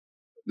like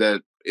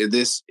that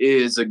this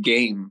is a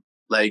game.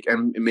 Like,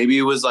 and maybe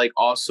it was like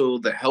also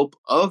the help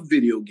of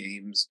video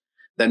games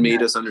that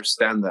made us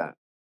understand that.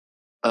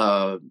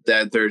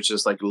 That there's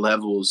just like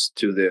levels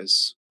to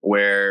this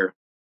where,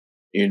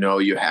 you know,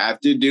 you have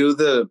to do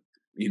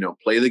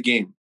play the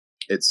game.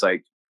 It's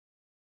like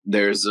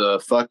there's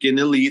fucking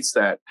elites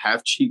that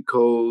have cheat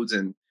codes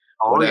and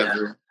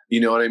whatever. Yeah.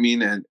 You know what I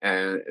mean? And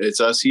it's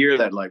us here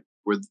that like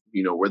we're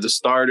the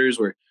starters.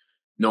 Where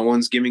no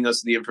one's giving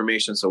us the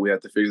information, so we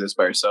have to figure this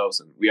by ourselves,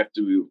 and we have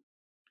to.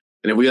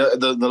 And if we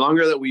the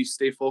longer that we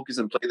stay focused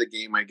and play the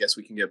game, I guess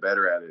we can get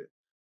better at it.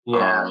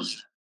 Yeah.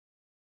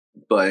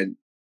 But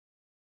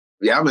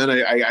yeah, man,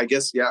 I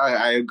guess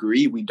I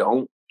agree. We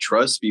don't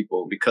trust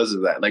people because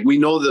of that. Like we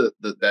know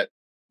that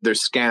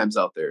there's scams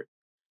out there.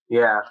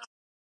 Yeah.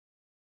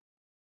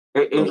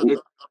 It's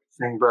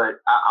interesting, but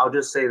I'll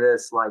just say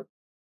this: like,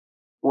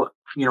 what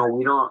you know,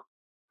 we don't.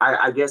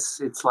 I guess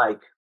it's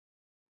like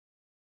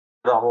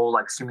the whole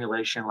like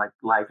simulation, like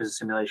life is a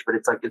simulation, but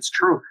it's like it's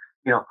true.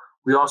 You know,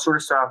 we all sort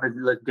of start off at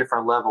like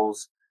different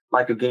levels,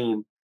 like a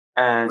game,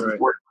 and Right.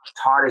 we're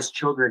taught as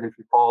children if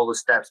you follow the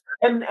steps.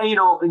 And you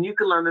know, and you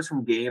can learn this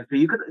from games, but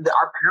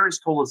our parents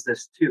told us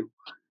this too.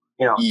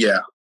 You know, Yeah,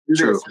 do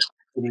true. this.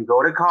 If you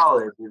go to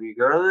college, if you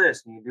go to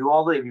this, and you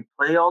do if you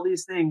play all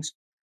these things,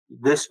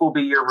 this will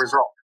be your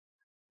result.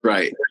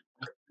 Right.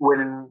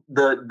 When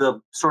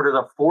the sort of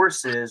the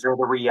forces or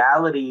the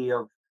reality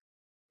of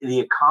the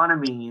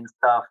economy and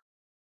stuff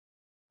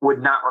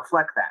would not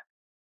reflect that.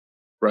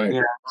 Right.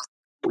 You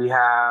know, we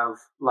have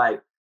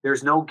like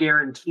there's no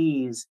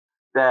guarantees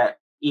that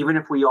even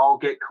if we all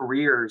get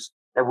careers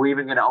that we're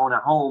even going to own a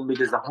home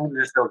because the homes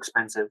are so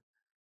expensive.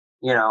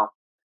 You know,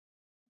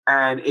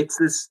 and it's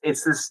this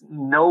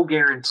no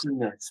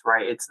guaranteeness,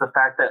 right? It's the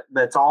fact that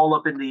that's all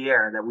up in the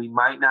air, that we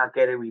might not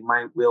get it,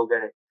 will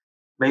get it.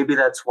 Maybe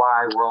that's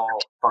why we're all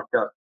fucked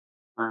up.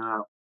 I don't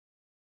know.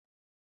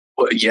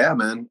 Well, yeah,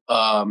 man.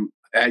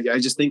 I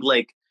just think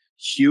like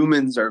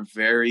humans are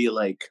very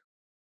like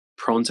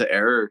prone to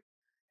error,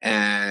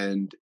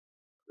 and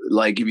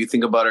like if you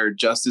think about our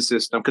justice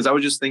system, because I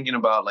was just thinking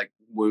about like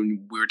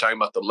when we were talking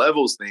about the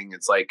levels thing,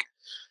 it's like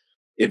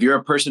if you're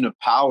a person of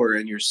power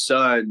and your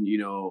son,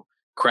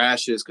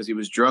 crashes because he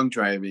was drunk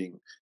driving,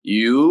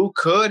 you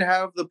could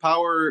have the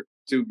power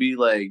to be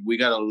like, we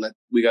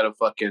gotta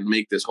fucking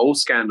make this whole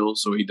scandal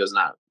so he does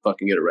not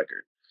fucking get a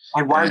record.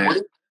 And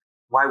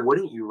why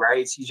wouldn't you,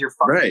 right? He's your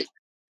fucking Right.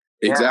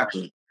 Yeah.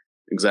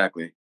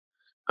 Exactly.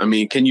 I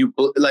mean, can you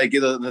like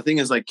the thing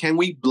is like, can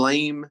we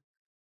blame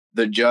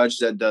the judge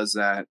that does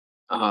that?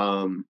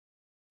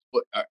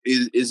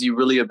 Is he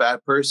really a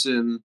bad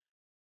person,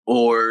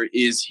 or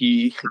is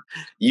he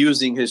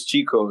using his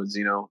cheat codes?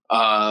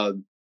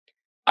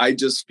 I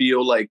just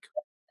feel like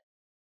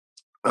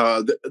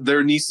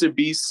there needs to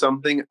be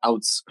something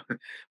else,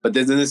 but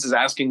then this is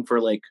asking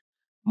for like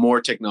more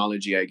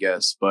technology, I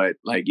guess. But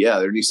like, yeah,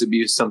 there needs to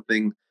be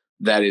something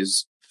that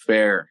is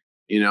fair,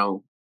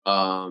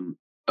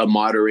 a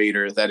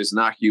moderator that is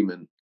not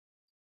human.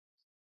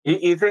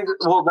 You think?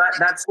 Well,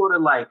 that's sort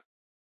of like,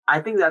 I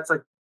think that's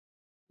like,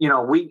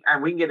 we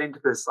can get into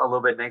this a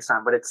little bit next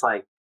time, but it's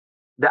like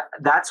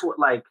that's what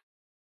like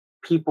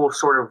people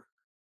sort of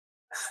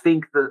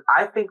think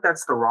I think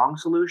that's the wrong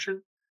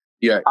solution.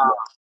 Yeah.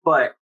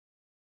 But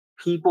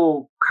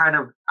people kind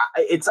of,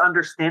 it's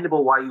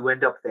understandable why you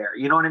end up there.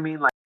 You know what I mean?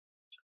 Like,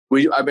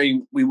 we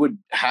would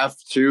have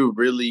to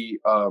really,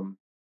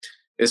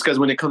 it's because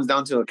when it comes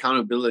down to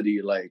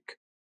accountability, like,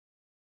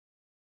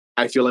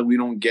 I feel like we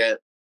don't get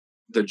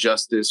the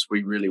justice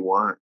we really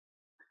want.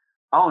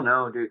 oh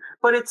no, dude.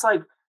 But it's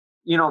like,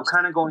 you know,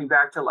 kind of going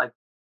back to like,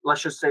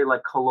 let's just say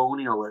like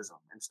colonialism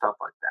and stuff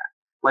like that.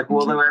 Like,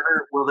 will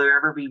there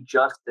ever be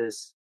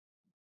justice?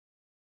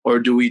 Or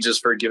do we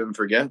just forgive and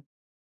forget?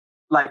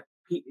 Like,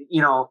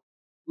 you know,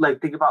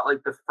 like think about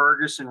like the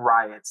Ferguson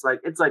riots. Like,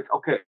 it's like,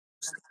 okay,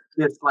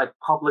 it's like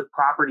public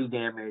property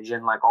damage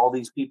and like all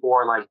these people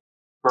are like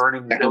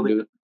burning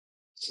buildings.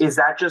 Is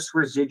that just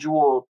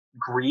residual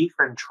grief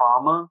and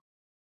trauma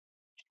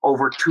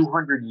over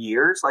 200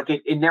 years? Like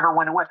it never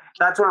went away.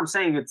 That's what I'm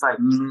saying. It's like,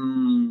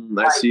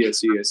 I see. Is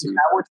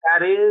that what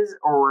that is?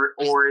 Or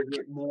is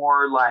it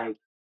more like,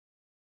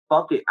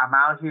 fuck it, I'm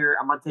out here,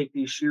 I'm gonna take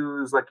these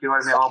shoes, like, you know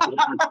what I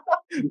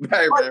mean?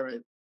 Right.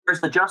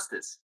 Where's the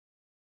justice?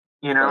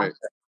 You know? Right.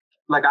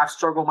 Like, I've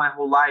struggled my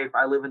whole life.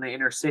 I live in the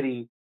inner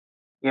city.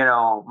 You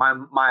know, my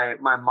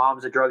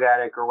mom's a drug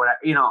addict or whatever.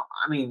 You know,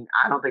 I mean,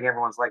 I don't think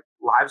everyone's like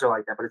lives are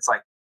like that, but it's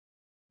like,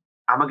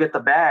 I'm gonna get the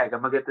bag.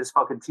 I'm gonna get this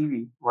fucking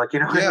TV. Like, you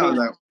know what I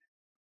mean?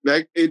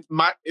 Like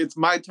it's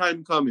my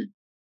time coming.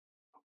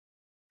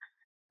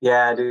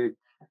 Yeah, dude.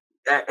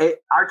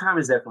 Our time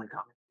is definitely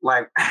coming.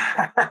 Like,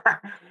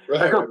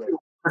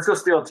 let's go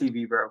steal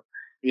TV, bro.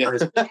 Yeah.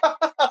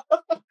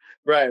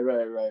 Right.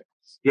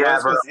 Yeah,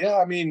 bro. bro. Yeah,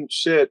 I mean,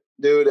 shit,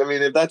 dude. I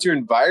mean, if that's your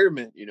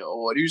environment, you know,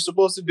 what are you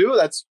supposed to do?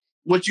 That's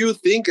what you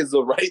think is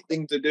the right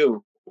thing to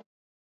do.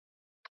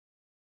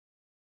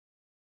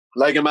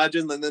 Like,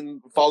 imagine, and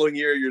then the following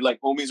year, your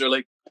like homies are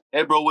like,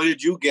 "Hey, bro, what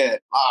did you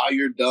get? Ah,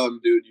 you're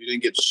dumb, dude. You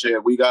didn't get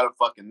shit. We got a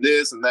fucking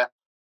this and that."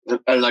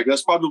 And like,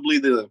 that's probably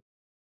the,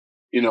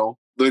 you know,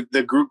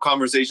 the group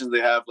conversations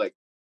they have. Like,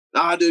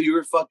 nah, dude, you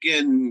were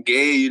fucking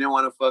gay. You didn't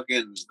want to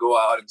fucking go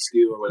out and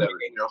steal or whatever,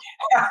 you know?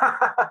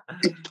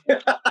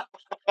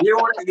 You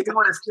didn't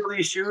want to steal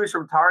these shoes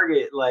from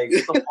Target. Like,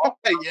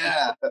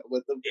 yeah.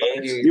 What the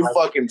fuck? Dude, You like,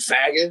 fucking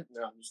faggot.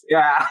 No, I'm just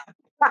yeah.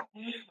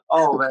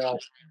 Oh, man.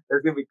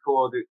 That's going to be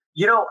cool, dude.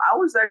 You know, I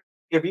was like,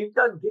 if you've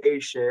done gay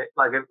shit,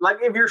 like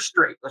if you're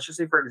straight, let's just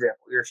say, for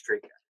example, you're a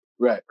straight guy.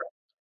 right.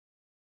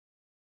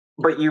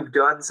 But you've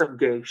done some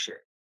gay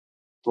shit.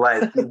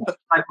 Like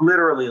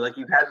literally, like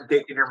you've had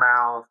dick in your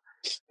mouth.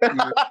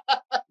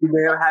 You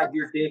may have had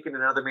your dick in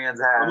another man's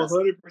ass. I'm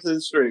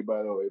 100% straight,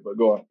 by the way, but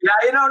go on.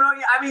 Yeah, no.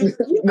 I mean,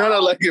 no,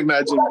 like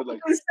imagine, but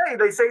like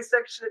they say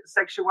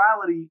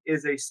sexuality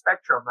is a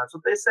spectrum. That's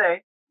what they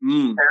say. Fair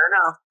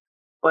enough,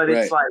 but right.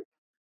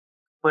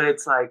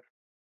 it's like,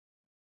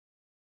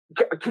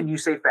 can you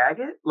say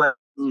faggot? Like,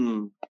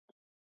 I'm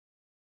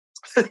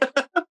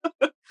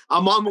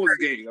almost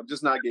gay. I'm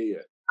just not gay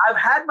yet. I've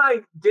had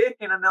my dick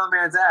in another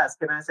man's ass.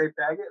 Can I say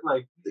faggot?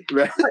 Like,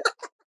 right.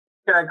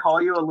 Can I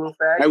call you a little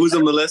faggot? I was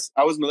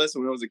molested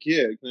when I was a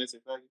kid. Can I say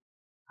faggot?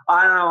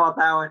 I don't know about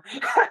that one.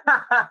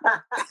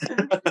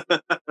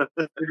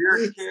 If you're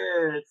a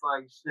kid, it's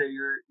like shit.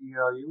 You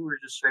were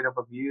just straight up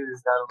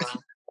abused. I don't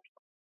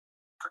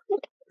know.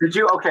 Did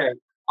you? Okay.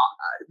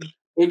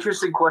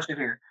 Interesting question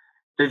here.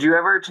 Did you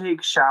ever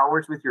take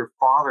showers with your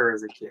father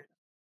as a kid?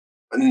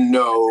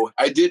 No,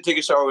 I did take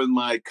a shower with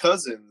my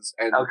cousins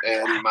and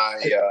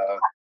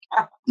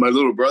my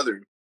little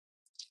brother.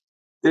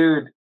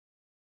 Dude,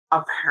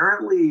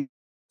 apparently,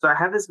 so I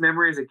have this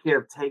memory as a kid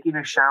of taking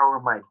a shower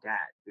with my dad,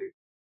 dude.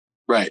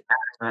 Right.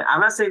 I'm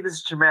not saying this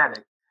is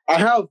traumatic. I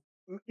have.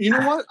 You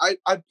know what?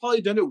 I've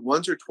probably done it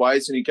once or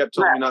twice, and he kept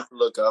telling me not to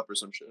look up or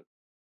some shit.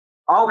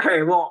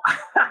 Okay, well,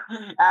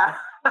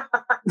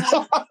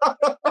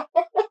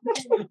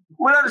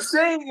 what I'm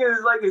saying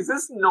is, like, is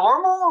this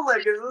normal?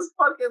 Like, is this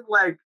fucking,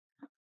 like,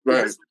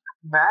 right. Is this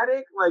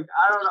dramatic? Like,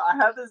 I don't know. I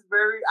have this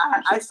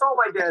I saw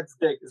my dad's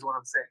dick, is what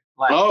I'm saying.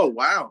 Like, oh,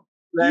 wow.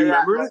 Do you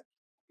remember it?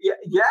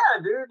 Yeah,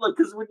 dude. Like,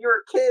 because when you're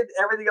a kid,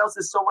 everything else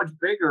is so much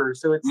bigger.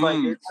 So it's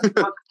like,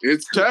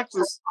 it's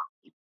Texas.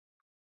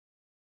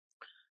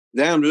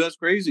 Damn, dude, that's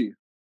crazy.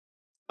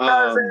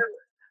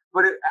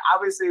 But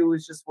obviously, it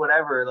was just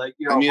whatever. Like,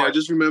 you know. I mean, I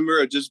just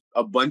remember just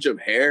a bunch of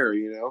hair,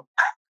 you know.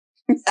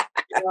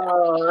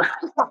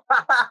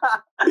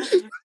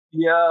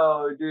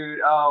 Yo, dude.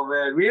 Oh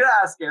man, we need to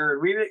ask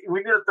Aaron. We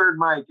need a third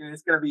mic, and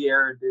it's gonna be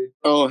Aaron, dude.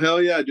 Oh hell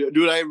yeah,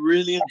 dude! I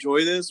really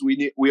enjoy this.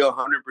 We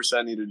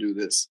 100% need to do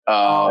this.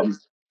 Oh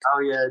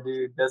yeah,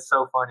 dude. That's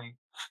so funny.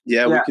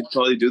 Yeah, we could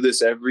probably do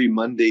this every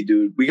Monday,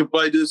 dude. We could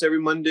probably do this every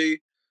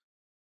Monday.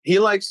 He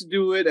likes to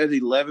do it at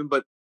 11,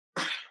 but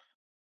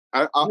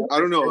I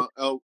don't know.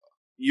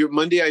 Your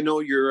Monday, I know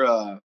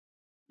you're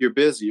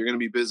busy. You're gonna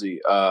be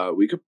busy.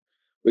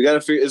 We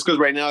gotta figure. It's because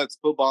right now it's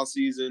football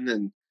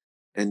season,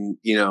 and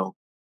you know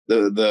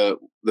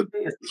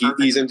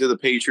he's into the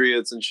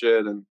Patriots and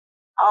shit. And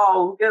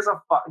oh, who gives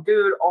a fuck,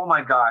 dude? Oh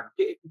my god,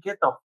 get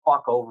the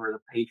fuck over the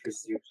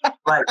Patriots, dude.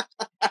 Like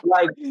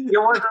you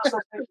want to know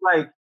something?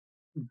 Like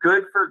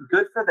good for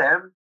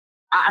them.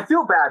 I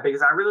feel bad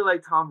because I really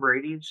like Tom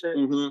Brady and shit.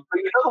 Mhm. But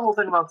you know the whole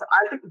thing about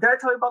I think did I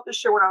tell you about this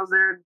shit when I was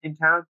there in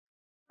town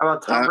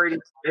about Tom Brady's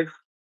wife?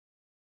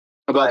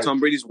 About Like- Tom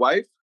Brady's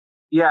wife?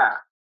 Yeah,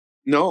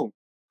 No.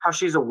 how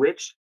she's a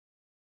witch.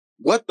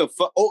 What the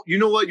fuck? Oh, you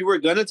know what? You were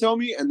gonna tell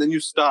me, and then you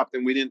stopped,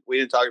 and we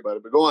didn't talk about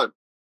it. But go on.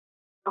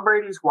 Tom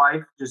Brady's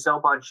wife,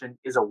 Giselle Bundchen,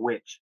 is a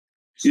witch.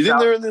 You think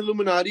So- they're in the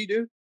Illuminati,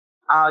 dude?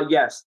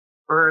 Yes,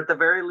 or at the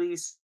very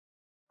least,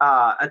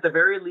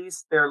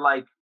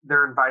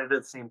 they're invited to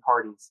the same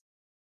parties.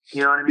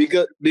 You know what I mean?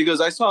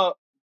 Because I saw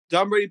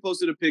Tom Brady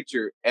posted a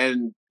picture,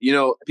 and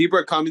people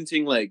are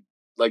commenting like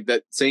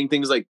that, saying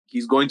things like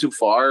he's going too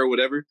far or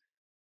whatever.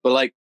 But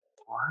like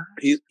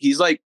What? he's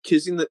like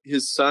kissing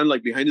his son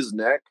like behind his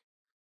neck,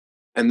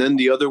 and then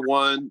the other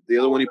one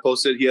he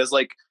posted, he has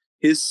like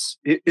his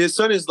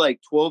son is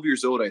like 12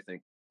 years old, I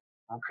think.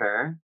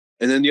 Okay.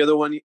 And then the other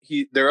one,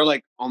 they're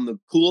like on the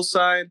pool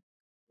side,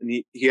 and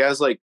he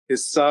has like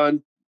his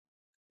son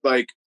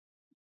like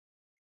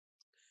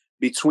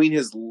between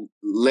his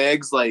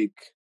legs, like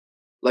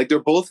they're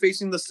both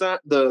facing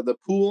the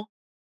pool.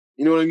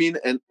 You know what I mean?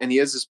 And he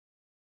has this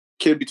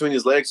kid between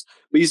his legs.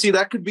 But you see,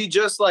 that could be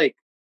just like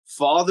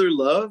father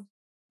love,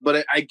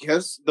 but I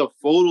guess the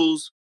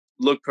photos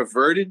look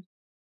perverted.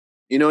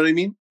 You know what I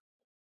mean?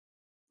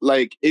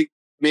 Like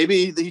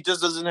maybe he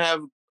just doesn't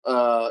have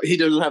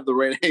the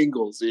right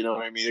angles. You know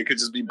what I mean? It could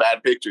just be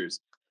bad pictures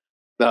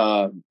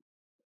that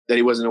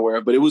he wasn't aware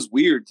of. But it was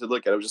weird to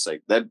look at. I was just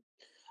like, that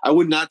I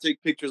would not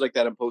take pictures like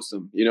that and post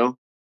them.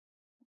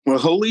 Well,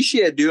 holy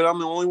shit, dude! I'm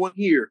the only one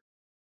here.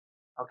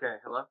 Okay.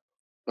 Hello.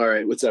 All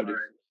right, what's up, dude?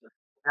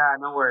 Yeah.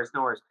 No worries.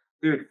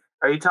 Dude,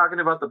 are you talking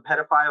about the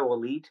pedophile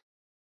elite?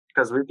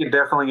 Because we could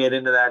definitely get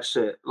into that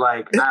shit.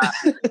 Like,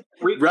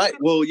 Right.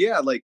 Well, yeah.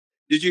 Like,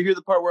 did you hear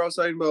the part where I was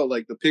talking about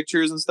like the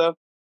pictures and stuff?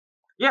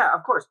 Yeah,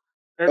 of course.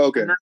 And,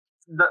 Okay.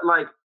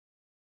 Like,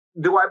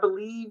 do I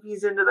believe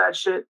he's into that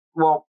shit?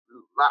 Well,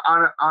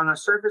 on a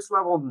surface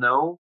level,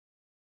 no.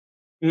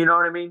 You know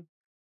what I mean?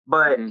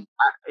 But Mhm.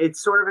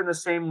 it's sort of in the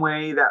same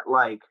way that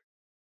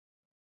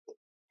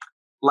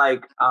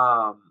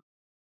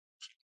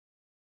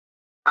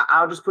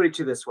I'll just put it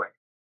to you this way.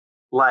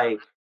 Like,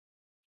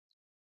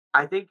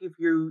 I think if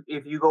you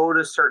go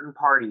to certain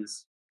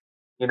parties,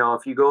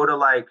 if you go to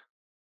like,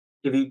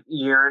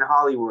 you're in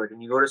Hollywood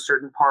and you go to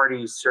certain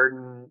parties,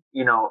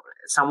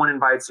 someone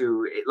invites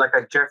you, like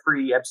a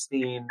Jeffrey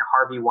Epstein,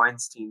 Harvey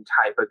Weinstein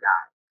type of guy.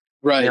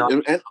 Right. You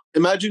know? And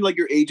imagine like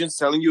your agent's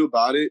telling you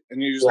about it,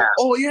 and you're just Yeah. like,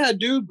 "Oh yeah,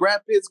 dude, Brad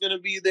Pitt's gonna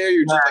be there."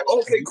 You're just Yeah. like,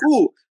 "Okay,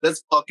 cool,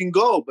 let's fucking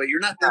go." But you're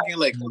not thinking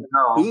like,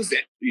 No, "Who's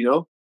it?" you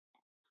There'll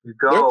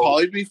go.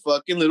 probably be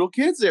fucking little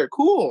kids there.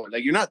 Cool.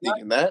 Like you're not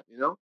thinking that,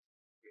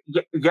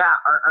 Yeah,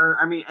 or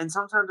I mean, and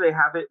sometimes they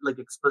have it like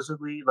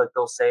explicitly, like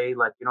they'll say,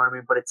 like, you know what I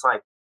mean? But it's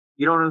like,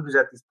 you don't know who's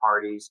at these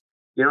parties.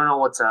 You don't know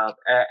what's up.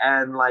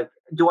 And like,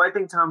 do I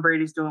think Tom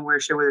Brady's doing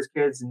weird shit with his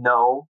kids?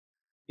 No.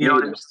 You know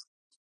what I mean?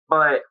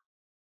 But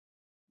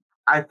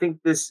I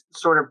think this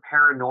sort of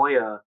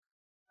paranoia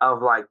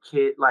of like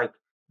like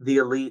the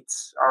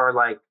elites are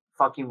like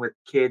fucking with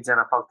kids in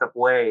a fucked up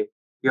way.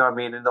 You know what I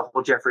mean? And the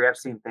whole Jeffrey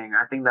Epstein thing.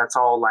 I think that's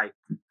all like,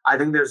 I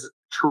think there's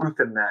truth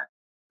in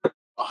that.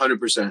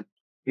 100%.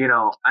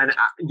 And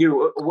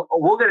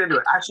we'll get into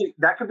it. Actually,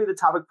 that could be the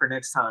topic for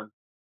next time.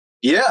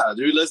 Yeah,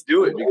 dude, let's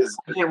do it because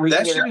We that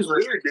can get shit is into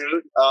it.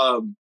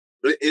 weird,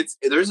 dude.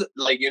 There's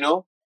like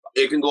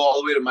it can go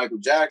all the way to Michael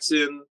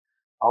Jackson.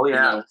 Oh You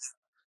yeah. know,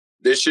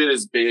 this shit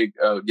is big.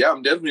 Yeah,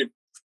 I'm definitely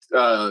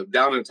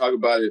down to talk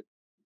about it.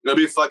 It'll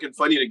be fucking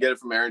funny to get it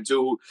from Aaron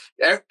too.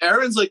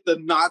 Aaron's like the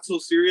not so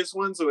serious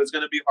one, so it's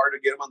gonna be hard to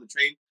get him on the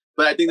train.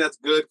 But I think that's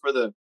good for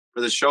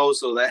the show,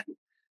 so that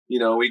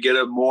we get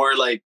a more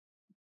like,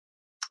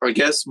 I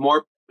guess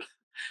more.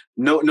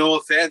 No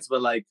offense,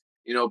 but like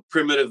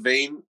primitive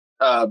brain.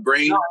 No,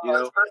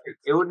 it's perfect.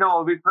 It would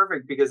be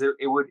perfect because it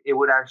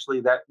would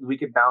actually, that we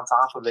could bounce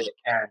off of it.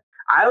 And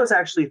I was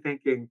actually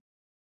thinking,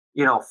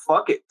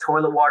 fuck it,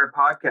 toilet water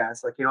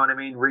podcast, like, you know what I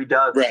mean,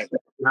 Redux, Right. You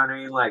know what I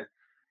mean, like,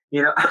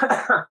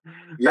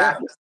 Yeah.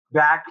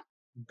 back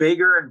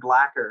bigger and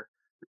blacker.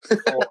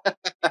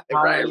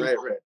 Right.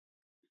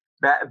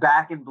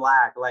 Back in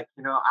black, like,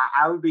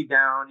 I would be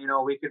down.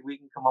 We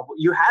can come up with.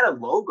 You had a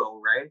logo,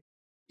 right?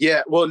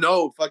 Yeah. Well,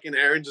 no, fucking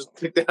Aaron just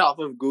picked it off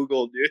of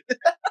Google, dude.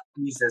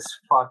 Jesus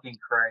fucking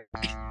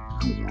Christ.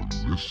 You're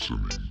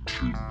listening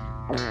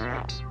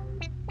to